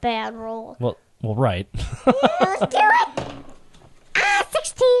might get a bad roll. Well, right. Let's do it.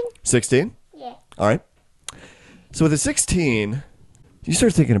 16. 16? Yeah. All right. So with a 16, you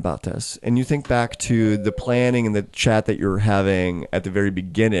start thinking about this, and you think back to the planning and the chat that you're having at the very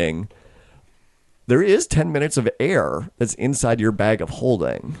beginning. There is 10 minutes of air that's inside your bag of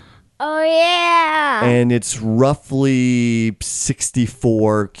holding, Oh, yeah. and it's roughly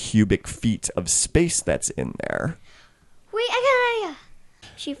 64 cubic feet of space that's in there. Wait, I got an idea.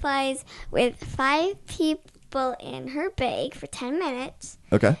 She flies with 5 people in her bag for 10 minutes.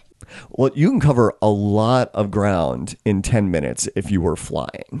 Okay. Well, you can cover a lot of ground in 10 minutes if you were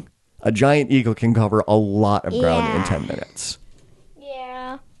flying. A giant eagle can cover a lot of ground in Yeah. 10 minutes.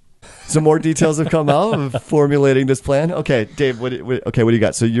 Yeah. Some more details have come out of formulating this plan. Okay, Dave, what do you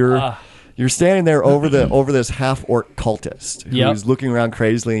got? So you're standing there over this half orc cultist who's Yep. looking around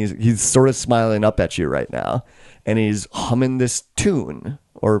crazily. And he's sort of smiling up at you right now, and he's humming this tune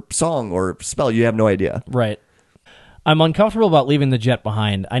or song or spell. You have no idea. Right. I'm uncomfortable about leaving the jet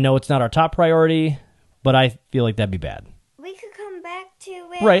behind. I know it's not our top priority, but I feel like that'd be bad. We could come back to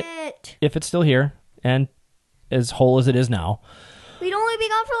it. Right. If it's still here and as whole as it is now. We'd only be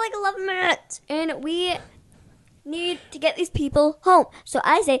gone for like 11 minutes. And we need to get these people home. So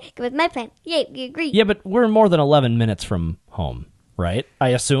I say, go with my plan. Yay, we agree. Yeah, but we're more than 11 minutes from home, right? I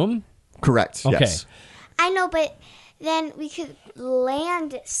assume? Correct. Okay. Yes. I know, but then we could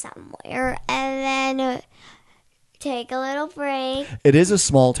land somewhere and then take a little break. It is a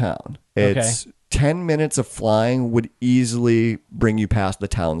small town. Okay. It's 10 minutes of flying would easily bring you past the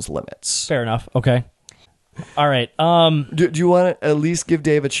town's limits. Fair enough. Okay. All right. Do you want to at least give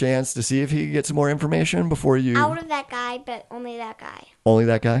Dave a chance to see if he can get some more information before you... Out of that guy, but only that guy. Only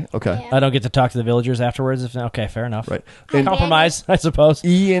that guy? Okay. Yeah. I don't get to talk to the villagers afterwards. Okay, fair enough. Right. And Compromise, I suppose.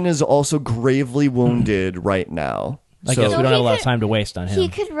 Ian is also gravely wounded right now. I So- guess we don't he have a lot of could- time to waste on He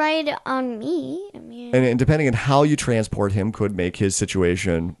him. could ride on me. I mean, and depending on how you transport him could make his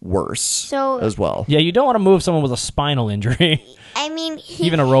situation worse So- as well. Yeah, you don't want to move someone with a spinal injury, he,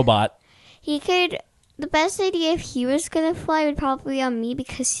 even a robot. he could. The best idea if he was gonna fly would probably be on me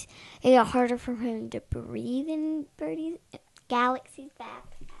because it got harder for him to breathe in Galaxy's back.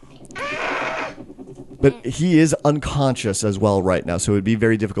 But he is unconscious as well right now, so it would be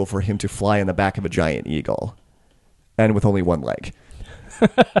very difficult for him to fly in the back of a giant eagle. And with only one leg.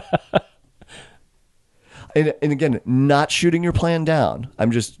 And again, not shooting your plan down.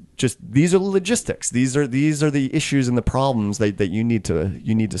 I'm just these are the logistics. These are the issues and the problems that you need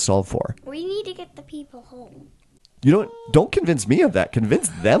to solve for. We need to get the people home. You don't convince me of that. Convince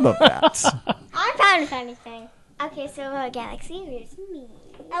them of that. I'm proud of anything. Okay, so Galaxy, here's me.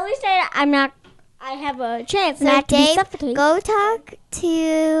 At least I'm not. I have a chance not to be suffocated. Go talk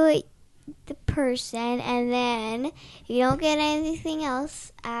to the person, and then if you don't get anything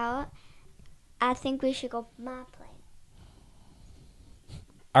else out, I think we should go my plan.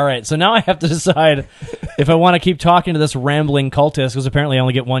 All right, so now I have to decide if I want to keep talking to this rambling cultist, because apparently I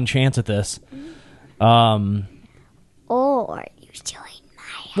only get one chance at this. Or you join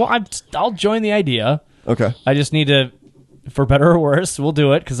my. Well, I'll join the idea. Okay. I just need to, for better or worse, we'll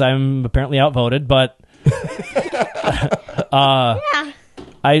do it, because I'm apparently outvoted, but... Now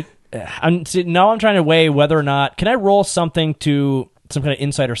I'm trying to weigh whether or not... Can I roll something to... Some kind of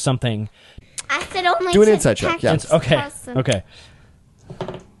insight or something? I said only Do an to insight check, text yeah. It's, okay, person. okay.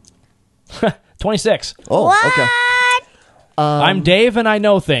 26. Oh, What? okay. I'm Dave and I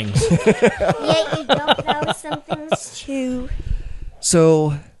know things. Yeah, you don't know some things too.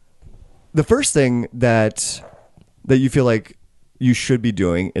 So, the first thing that you feel like you should be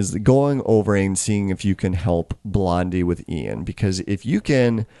doing is going over and seeing if you can help Blondie with Ian, because if you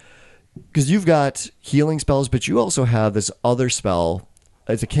can, because you've got healing spells, but you also have this other spell.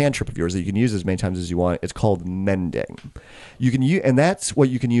 It's a cantrip of yours that you can use as many times as you want. It's called Mending. You can use, and that's what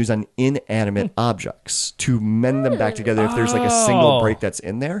you can use on inanimate objects to mend them back together if there's like a single Oh. break that's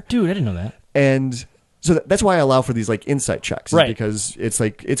in there. Dude, I didn't know that. And so that's why I allow for these like insight checks, is Right. because it's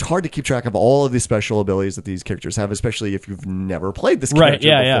like it's hard to keep track of all of the special abilities that these characters have, especially if you've never played this Right, character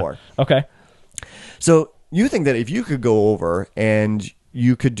yeah, before. yeah. Okay. So you think that if you could go over and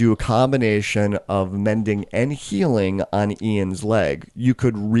you could do a combination of mending and healing on Ian's leg, you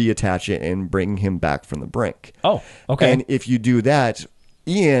could reattach it and bring him back from the brink. Oh, okay. And if you do that,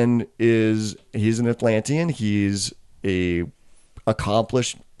 Ian he's an Atlantean. He's a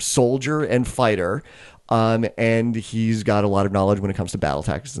accomplished soldier and fighter. And he's got a lot of knowledge when it comes to battle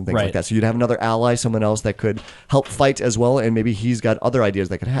tactics and things Right. like that. So you'd have another ally, someone else that could help fight as well, and maybe he's got other ideas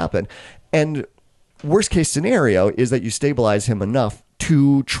that could happen. And worst case scenario is that you stabilize him enough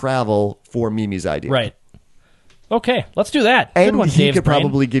to travel for Mimi's idea. Right. Okay, let's do that. Good And one, he Dave's could brain.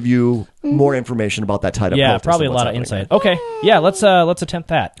 probably give you more information about that tied up Yeah, cultist probably a and what's lot of happening insight. Okay, yeah, let's attempt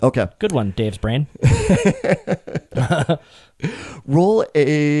that. there. Okay. Good one, Dave's brain. Roll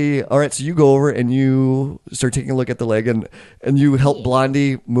a. All right, so you go over and you start taking a look at the leg, and you help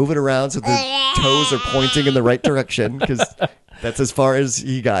Blondie move it around so the toes are pointing in the right direction, because that's as far as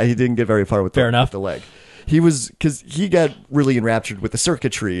he got. He didn't get very far with Fair the, enough. with the leg. Because he got really enraptured with the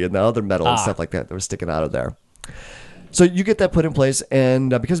circuitry and the other metal and stuff like that was sticking out of there. So you get that put in place, and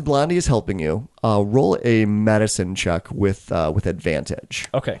because Blondie is helping you, roll a medicine check with advantage.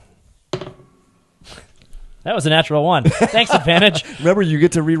 Okay. That was a natural 1. Thanks, advantage. Remember, you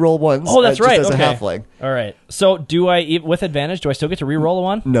get to re-roll ones. Oh, that's just right. As Okay. a halfling. All right. So do I, with advantage, do I still get to re-roll a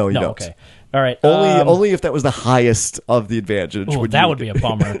 1? No, you don't. Okay. All right. Only if that was the highest of the advantage. Ooh, that would be a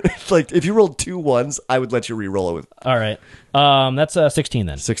bummer. Like if you rolled 2 1s, I would let you re-roll it with All right. That's 16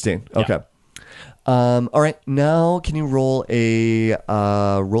 then. 16. Okay. All right. Now, can you roll an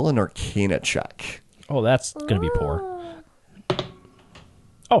Arcana check? Oh, that's going to be poor.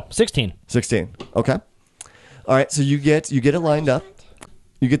 Oh, 16. 16. Okay. All right. So you get it lined up.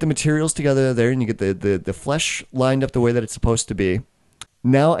 You get the materials together there, and you get the flesh lined up the way that it's supposed to be.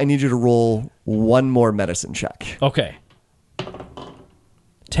 Now I need you to roll one more medicine check. Okay.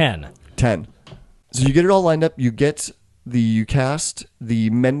 10. 10. So you get it all lined up. You cast the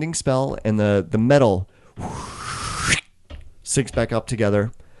mending spell, and the metal syncs back up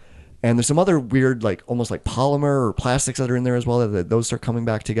together. And there's some other weird, like almost like polymer or plastics that are in there as well. Those start coming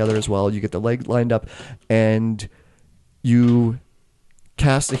back together as well. You get the leg lined up, and you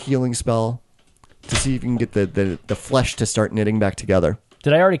cast a healing spell to see if you can get the flesh to start knitting back together.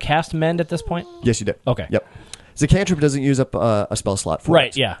 Did I already cast Mend at this point? Yes, you did. Okay. Yep. So cantrip doesn't use up a spell slot for it.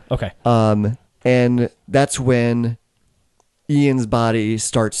 Right, yeah. Okay. And that's when Ian's body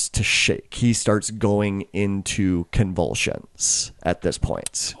starts to shake. He starts going into convulsions at this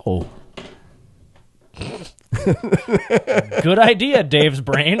point. Oh. Good idea, Dave's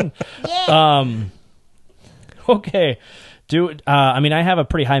brain. Yeah. Okay. I have a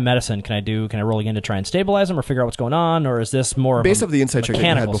pretty high medicine. Can I roll again to try and stabilize him or figure out what's going on? Or is this more Based of off the insight check that you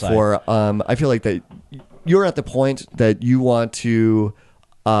had mechanical before, I feel like that you're at the point that you want to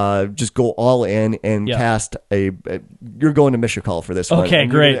just go all in and cast you're going to Mishakal for this one. Okay,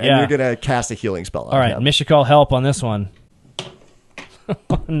 And great, And yeah. you're going to cast a healing spell on All right, him. Mishakal, help on this one.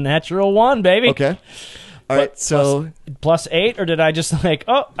 Natural 1, baby. Okay. All right, so Plus 8, or did I just I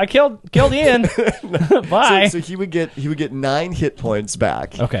killed Ian. Bye. so he would get 9 hit points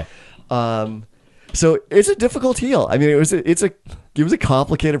back. Okay. So it's a difficult heal. I mean, it was a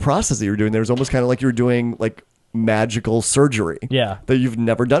complicated process that you were doing. There was almost kind of like you were doing like magical surgery. Yeah. That you've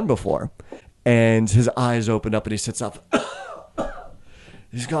never done before. And his eyes open up and he sits up.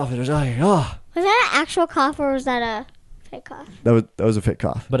 He's coughing his eye. Oh. Was that an actual cough or was that a fake cough? That was a fake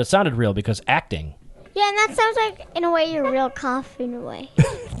cough. But it sounded real because acting. Yeah, and that sounds like, in a way, your real cough, in a way.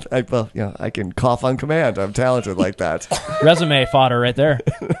 I can cough on command. I'm talented like that. Resume fodder right there.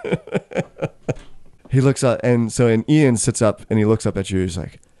 He looks up, and Ian sits up and he looks up at you. He's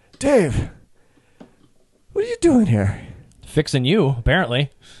like, Dave, what are you doing here? Fixing you, apparently.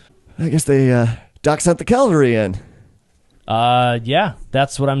 I guess Doc sent the cavalry in. Yeah,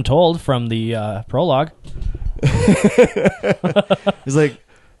 that's what I'm told from the prologue. He's like,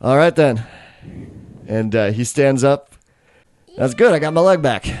 all right then. And he stands up. That's good. I got my leg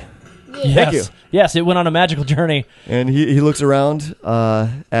back. Yes. you. Yes, it went on a magical journey. And he looks around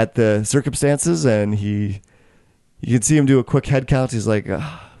at the circumstances, and you can see him do a quick head count. He's like,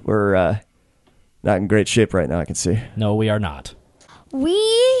 we're not in great shape right now, I can see. No, we are not. We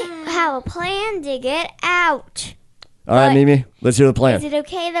have a plan to get out. All right, But- Mimi, let's hear the Is plan. it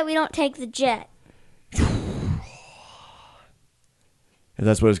okay that we don't take the jet? If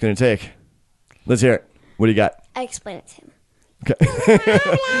that's what it's going to take. Let's hear it. What do you got? I explain it to him.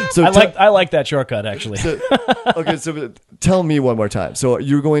 So I like that shortcut, actually. okay, so tell me one more time. So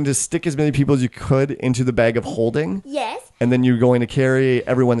you're going to stick as many people as you could into the bag of holding, Yes. and then you're going to carry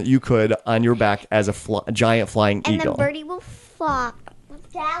everyone that you could on your back as a giant flying And eagle. then Birdie will fly.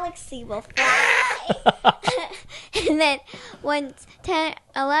 Galaxy will fly. And then once 10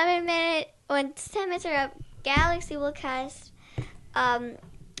 minutes are up, Galaxy will cast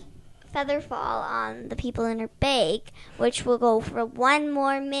Featherfall on the people in her bag, which will go for 1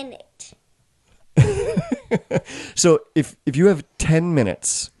 more minute. So if you have 10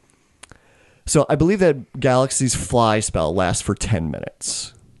 minutes, so I believe that Galaxy's fly spell lasts for 10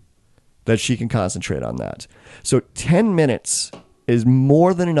 minutes, that she can concentrate on that. So 10 minutes is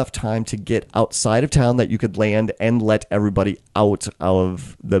more than enough time to get outside of town that you could land and let everybody out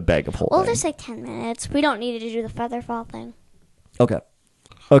of the bag of holding. We'll just say 10 minutes. We don't need to do the Featherfall thing. Okay.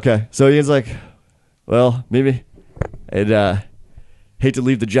 So Ian's like, well, maybe I'd hate to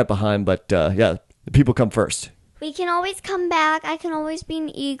leave the jet behind, but yeah, the people come first. We can always come back. I can always be an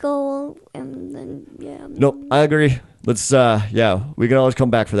eagle. And then, yeah. Nope, I agree. Let's, we can always come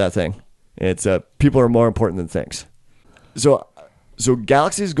back for that thing. It's people are more important than things. So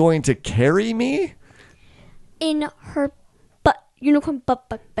Galaxy's going to carry me? In her unicorn butt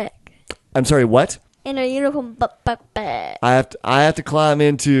bag. I'm sorry, what? in a unicorn backpack. I have to climb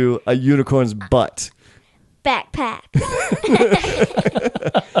into a unicorn's butt. Backpack.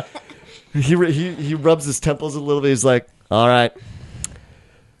 He rubs his temples a little bit. He's like, all right,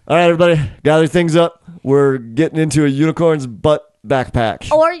 everybody, gather things up. We're getting into a unicorn's butt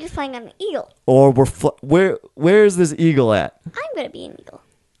backpack. Or you're flying on an eagle. Or where is this eagle at? I'm gonna be an eagle.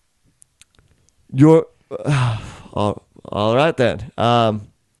 You're all right then.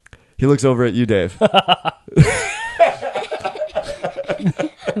 He looks over at you, Dave.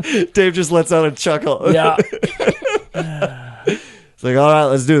 Dave just lets out a chuckle. Yeah. It's like, all right,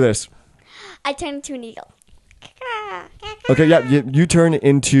 let's do this. I turn into an eagle. Okay, yeah, you turn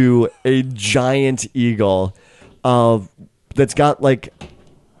into a giant eagle that's got like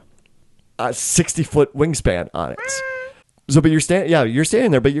a 60-foot wingspan on it. So, but you're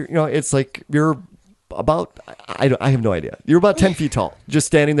standing there, but it's like you're about, I have no idea. You're about 10 feet tall, just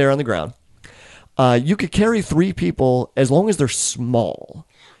standing there on the ground. You could carry 3 people as long as they're small.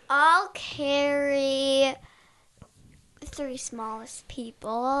 I'll carry 3 smallest people.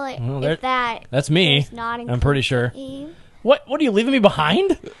 Well, If that's me. does not I'm pretty sure. include What are you leaving me behind?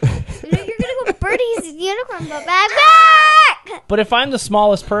 You're gonna go Birdie's unicorn back. But if I'm the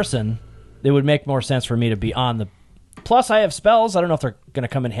smallest person, it would make more sense for me to be on the. Plus, I have spells. I don't know if they're going to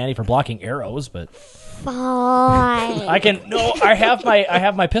come in handy for blocking arrows, but Fine. I can. No, I have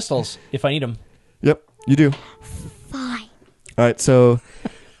my pistols if I need them. Yep, you do. Fine. All right, so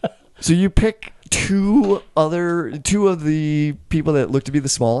you pick two of the people that look to be the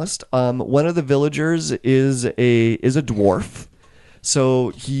smallest. One of the villagers is a dwarf.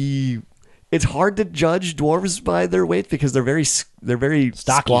 So it's hard to judge dwarves by their weight because they're very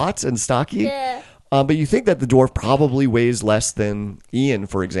Stocky. squat and stocky. Yeah. But you think that the dwarf probably weighs less than Ian,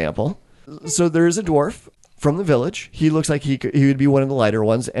 for example. So there is a dwarf from the village. He looks like he would be one of the lighter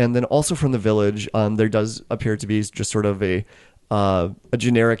ones. And then also from the village, there does appear to be just sort of a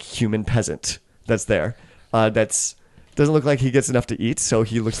generic human peasant that's there. Doesn't look like he gets enough to eat. So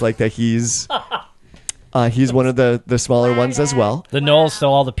he looks like that he's one of the smaller ones as well. The gnolls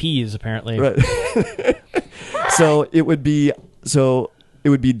stole all the peas, apparently. Right. So it would be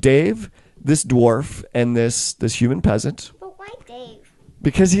Dave, this dwarf, and this human peasant. But why Dave?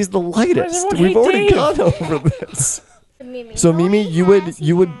 Because he's the lightest. everyone We've hate already Dave? gone over this. Mimi. So Mimi, you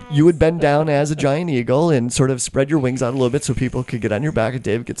would bend down as a giant eagle and sort of spread your wings out a little bit so people could get on your back. And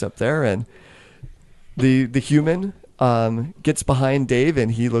Dave gets up there, and the human gets behind Dave,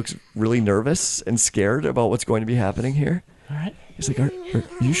 and he looks really nervous and scared about what's going to be happening here. All right. He's like, "Are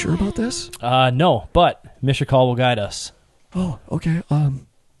you sure about this?" No, but Mishakal will guide us. Oh, okay.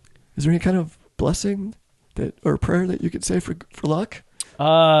 Is there any kind of blessing or prayer that you could say for luck?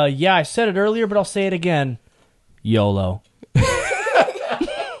 Yeah, I said it earlier, but I'll say it again. YOLO.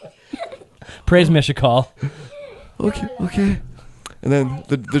 Praise Mishakal. Okay. And then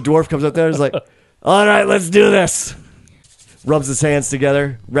the dwarf comes up there and is like, all right, let's do this. Rubs his hands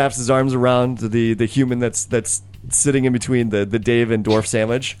together, wraps his arms around the human that's sitting in between the Dave and dwarf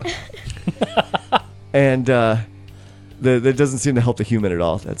sandwich. And that doesn't seem to help the human at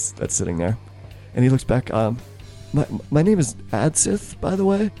all that's sitting there. And he looks back. My name is Adsith, by the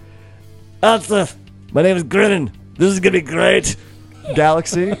way. Adsith! My name is Grinnin. This is going to be great.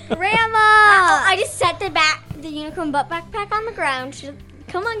 Galaxy. Grandma! I just set the unicorn butt backpack on the ground. She's like,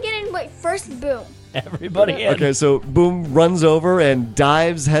 come on, get in. Wait, first, boom. Everybody in. Okay, so Boom runs over and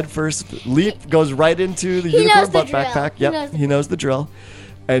dives headfirst, goes right into the He unicorn knows the butt drill. backpack. He Yep, knows the he knows the drill.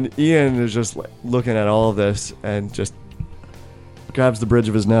 And Ian is just looking at all of this and just grabs the bridge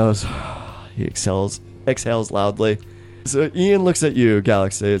of his nose. He exhales loudly. So Ian looks at you,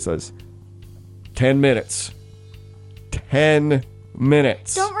 Galaxy. It says, 10 minutes. 10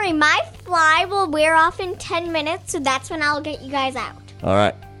 minutes. Don't worry, my fly will wear off in 10 minutes, so that's when I'll get you guys out. All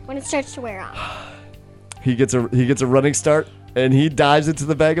right. When it starts to wear off. He gets a running start, and he dives into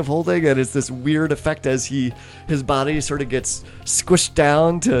the bag of holding, and it's this weird effect as his body sort of gets squished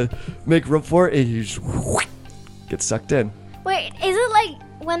down to make room for it, and he just gets sucked in. Wait, is it like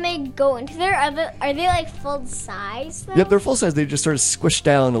when they go into there, are they like full size though? Yep, they're full size. They just sort of squished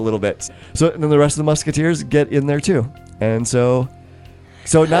down a little bit. So and then the rest of the Musketeers get in there too. And so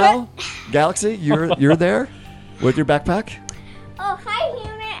now, Galaxy, you're there with your backpack. Oh, hi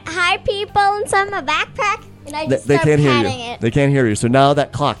human. Hi people inside my backpack. And I just They start can't hear patting you. it. They can't hear you. So now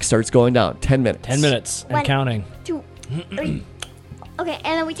that clock starts going down. 10 minutes. 10 minutes and One. counting. 2, 3. Okay, and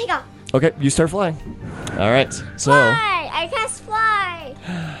then we take off. Okay, you start flying. All right. So. Fly! I cast fly.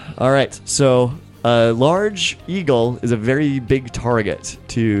 All right, so a large eagle is a very big target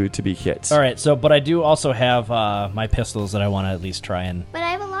to be hit. All right, but I do also have my pistols that I want to at least try and. But I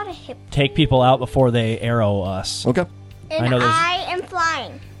have a lot of take people out before they arrow us. Okay. And I know there's- I am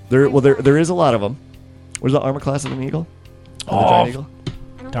flying. There is a lot of them. Where's the armor class of an eagle? Of the giant eagle?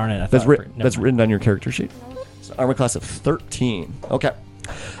 Darn it! I That's thought never mind. written on your character sheet. It's an armor class of 13. Okay.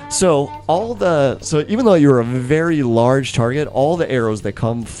 So even though you're a very large target, all the arrows that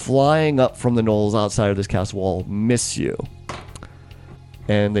come flying up from the knolls outside of this castle wall miss you.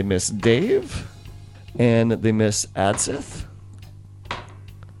 And they miss Dave, and they miss Adsith,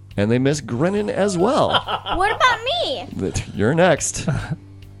 and they miss Grinnin as well. What about me? You're next.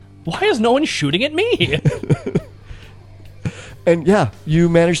 Why is no one shooting at me? And yeah, you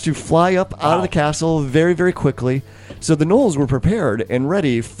managed to fly up out of the castle very, very quickly. So the gnolls were prepared and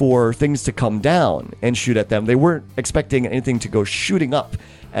ready for things to come down and shoot at them. They weren't expecting anything to go shooting up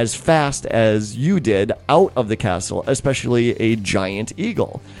as fast as you did out of the castle, especially a giant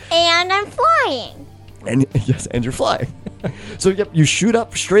eagle. And I'm flying. And yes, and you're flying. So yep, you shoot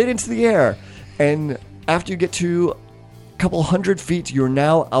up straight into the air, and after you get to a couple 100 feet, you're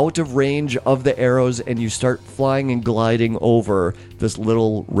now out of range of the arrows, and you start flying and gliding over this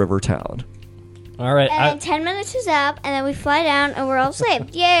little river town. All right. And then 10 minutes is up, and then we fly down, and we're all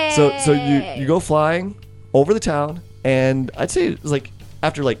saved. Yay! So you go flying over the town, and I'd say it's like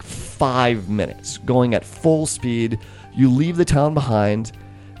after like 5 minutes going at full speed, you leave the town behind.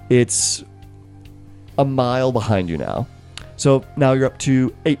 It's a mile behind you now. So now you're up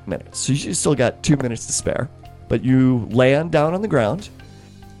to 8 minutes. So you still got 2 minutes to spare. But you land down on the ground.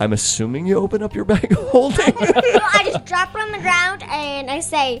 I'm assuming you open up your bag of holding. I just drop it on the ground, and I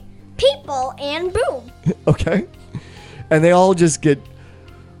say, people, and boom. Okay. And they all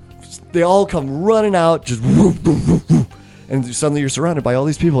come running out, just woof, woof, woof, woof. And suddenly you're surrounded by all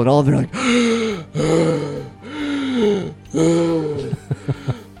these people, and all of them are like,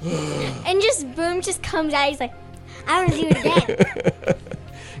 And just boom just comes out. He's like, I want to do it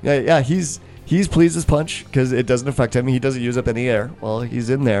again. yeah, he's pleased as punch because it doesn't affect him. He doesn't use up any air while he's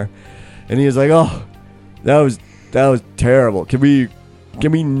in there, and he is like, "Oh, that was terrible. Can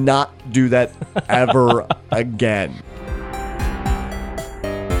we not do that ever again?"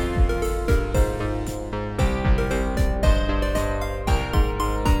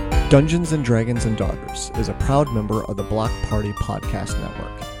 Dungeons and Dragons and Daughters is a proud member of the Block Party Podcast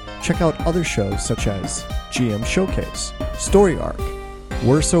Network. Check out other shows such as GM Showcase, Story Arc,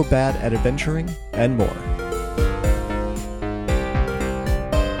 We're So Bad at Adventuring, and more.